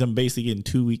that means I'm basically getting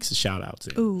 2 weeks of shout outs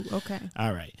in. Ooh, okay.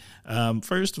 All right.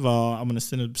 First of all, I'm going to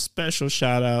send a special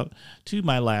shout out to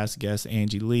my last guest,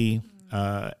 Angie Lee.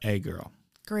 Hey, girl.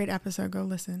 Great episode. Go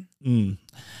listen.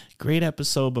 Great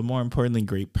episode, but more importantly,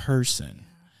 great person.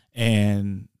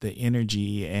 And the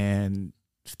energy and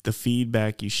the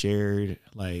feedback you shared,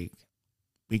 like,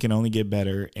 we can only get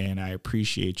better, and I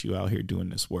appreciate you out here doing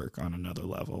this work on another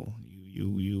level.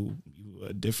 You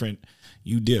different,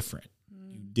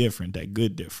 that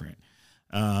good different.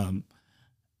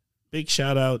 Big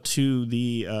shout out to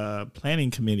the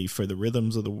planning committee for the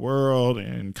Rhythms of the World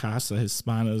and Casa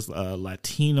Hispana's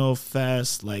Latino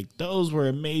Fest. Like, those were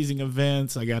amazing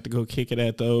events. I got to go kick it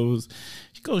at those.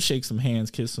 Go shake some hands,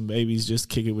 kiss some babies, just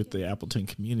kick it with the Appleton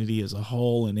community as a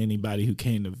whole and anybody who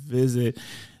came to visit.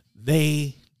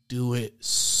 They do it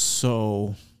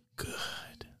so good.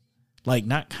 Like,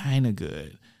 not kind of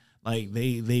good. Like,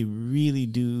 they really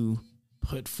do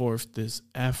put forth this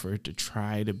effort to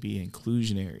try to be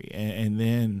inclusionary. And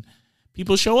then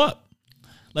people show up.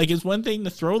 Like, it's one thing to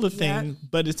throw the thing,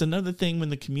 but it's another thing when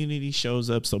the community shows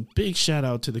up. So big shout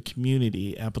out to the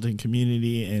community, Appleton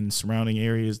community and surrounding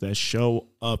areas that show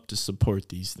up to support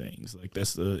these things. Like,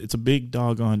 it's a big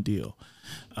doggone deal.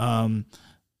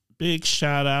 Big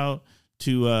shout out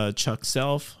to Chuck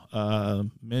Self,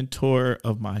 mentor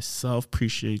of myself.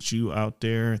 Appreciate you out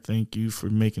there. Thank you for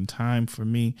making time for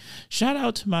me. Shout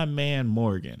out to my man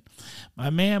Morgan. My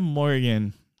man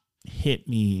Morgan hit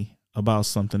me about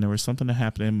something. There was something that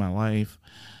happened in my life,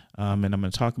 and I'm going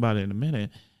to talk about it in a minute.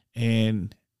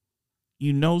 And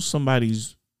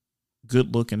somebody's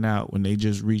good looking out when they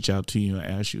just reach out to you and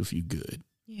ask you if you good.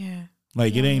 Yeah.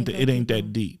 Like, it ain't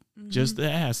that deep. Mm-hmm. Just to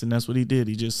ask, and that's what he did.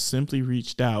 He just simply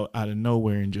reached out of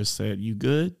nowhere and just said, "You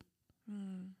good?"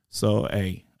 So,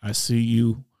 hey, I see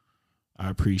you. I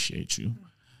appreciate you.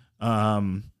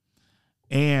 And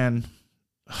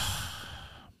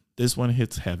this one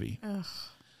hits heavy. Ugh.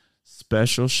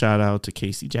 Special shout out to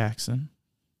Casey Jackson.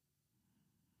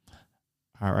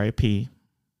 R.I.P.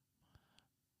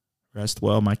 Rest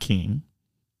well, my king.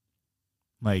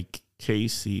 Like,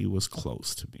 Casey was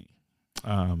close to me.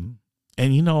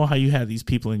 And you know how you have these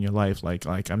people in your life, like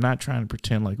I'm not trying to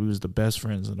pretend like we was the best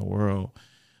friends in the world,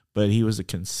 but he was a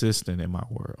consistent in my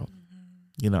world.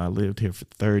 Mm-hmm. I lived here for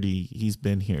 30. He's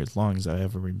been here as long as I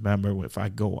ever remember. If I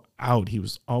go out, he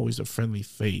was always a friendly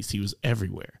face. He was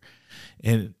everywhere.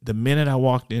 And the minute I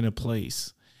walked in a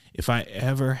place, if I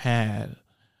ever had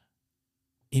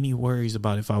any worries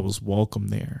about if I was welcome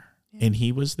there and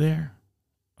he was there,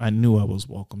 I knew I was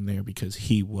welcome there because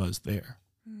he was there.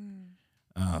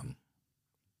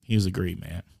 He was a great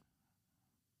man.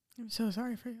 I'm so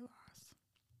sorry for your loss.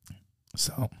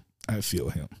 So I feel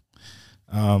him.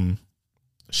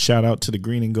 Shout out to the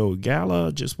Green and Gold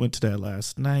Gala. Just went to that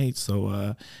last night.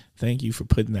 So thank you for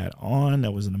putting that on.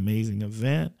 That was an amazing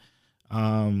event.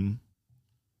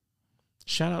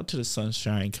 Shout out to the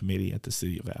Sunshine Committee at the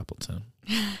City of Appleton.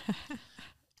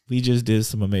 We just did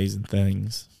some amazing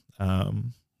things.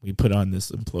 We put on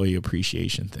this employee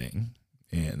appreciation thing.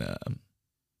 And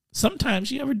sometimes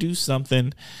you ever do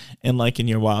something and, like, in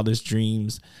your wildest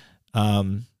dreams,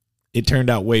 it turned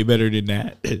out way better than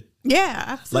that. Yeah,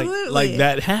 absolutely. Like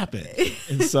that happened.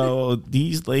 And so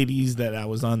these ladies that I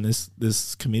was on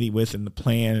this committee with, and the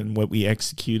plan and what we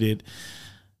executed,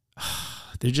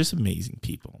 they're just amazing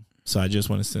people. So I just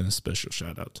want to send a special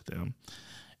shout out to them.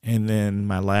 And then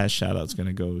my last shout out is going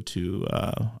to go to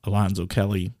Alonzo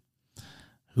Kelly,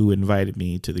 who invited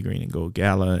me to the Green and Gold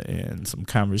Gala, and some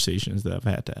conversations that I've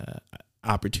had the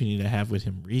opportunity to have with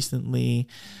him recently.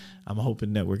 I'm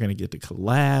hoping that we're going to get to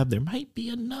collab. There might be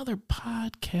another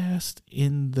podcast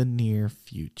in the near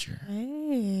future.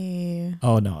 Hey.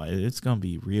 Oh, no, it's going to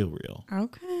be real.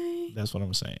 Okay. That's what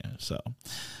I'm saying. So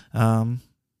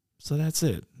that's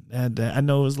it. And I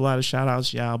know it was a lot of shout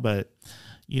outs, y'all, but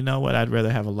you know what? I'd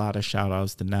rather have a lot of shout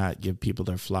outs than not give people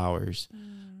their flowers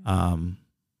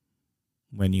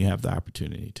when you have the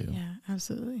opportunity to. Yeah,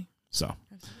 absolutely. So,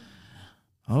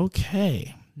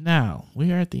 okay. Now,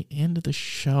 we are at the end of the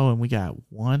show, and we got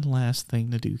one last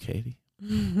thing to do, Katie.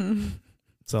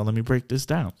 So let me break this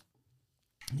down.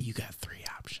 You got 3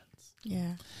 options.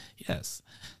 Yeah. Yes.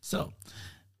 So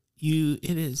it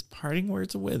is parting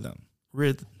words of wisdom.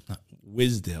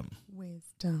 Wisdom.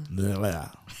 Blah,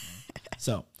 blah.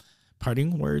 So,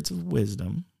 parting words of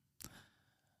wisdom,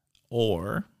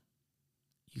 or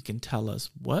you can tell us,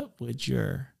 what would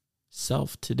your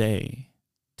self today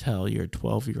tell your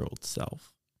 12-year-old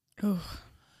self? Oh.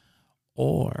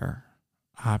 Or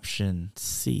option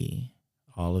C,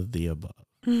 all of the above.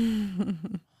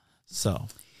 So.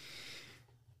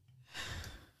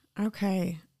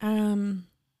 Okay.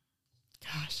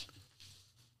 Gosh.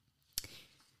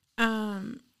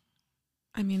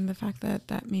 I mean, the fact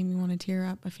that made me want to tear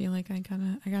up, I feel like I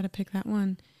gotta pick that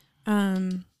one.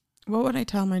 What would I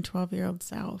tell my 12-year-old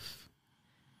self?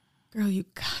 Girl, you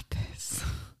got this.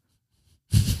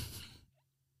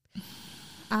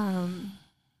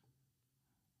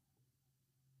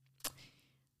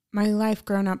 My life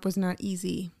growing up was not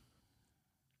easy.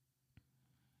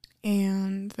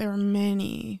 And there were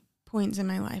many points in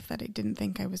my life that I didn't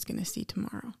think I was going to see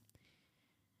tomorrow.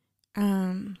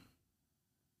 And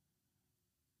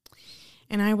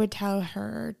I would tell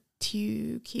her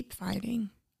to keep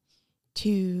fighting,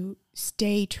 to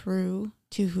stay true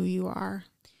to who you are.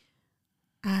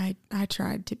 I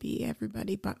tried to be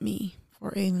everybody but me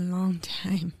for a long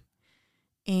time,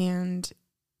 and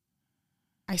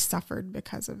I suffered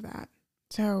because of that.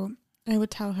 So I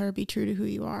would tell her, be true to who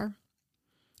you are.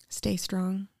 Stay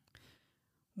strong.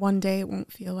 One day it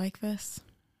won't feel like this,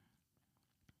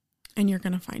 and you're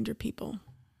going to find your people.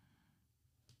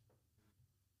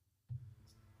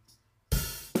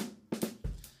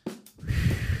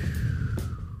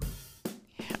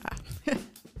 Yeah.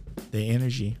 The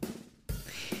energy.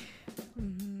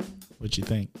 What you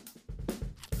think?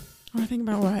 I think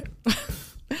about what?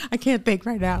 I can't think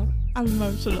right now. I'm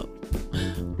emotional.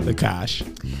 The Kosh.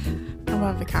 I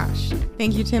love the Kosh.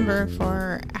 Thank you, Timber,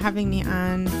 for having me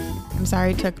on. I'm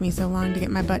sorry it took me so long to get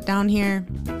my butt down here.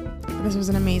 This was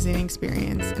an amazing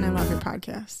experience, and I love your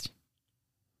podcast.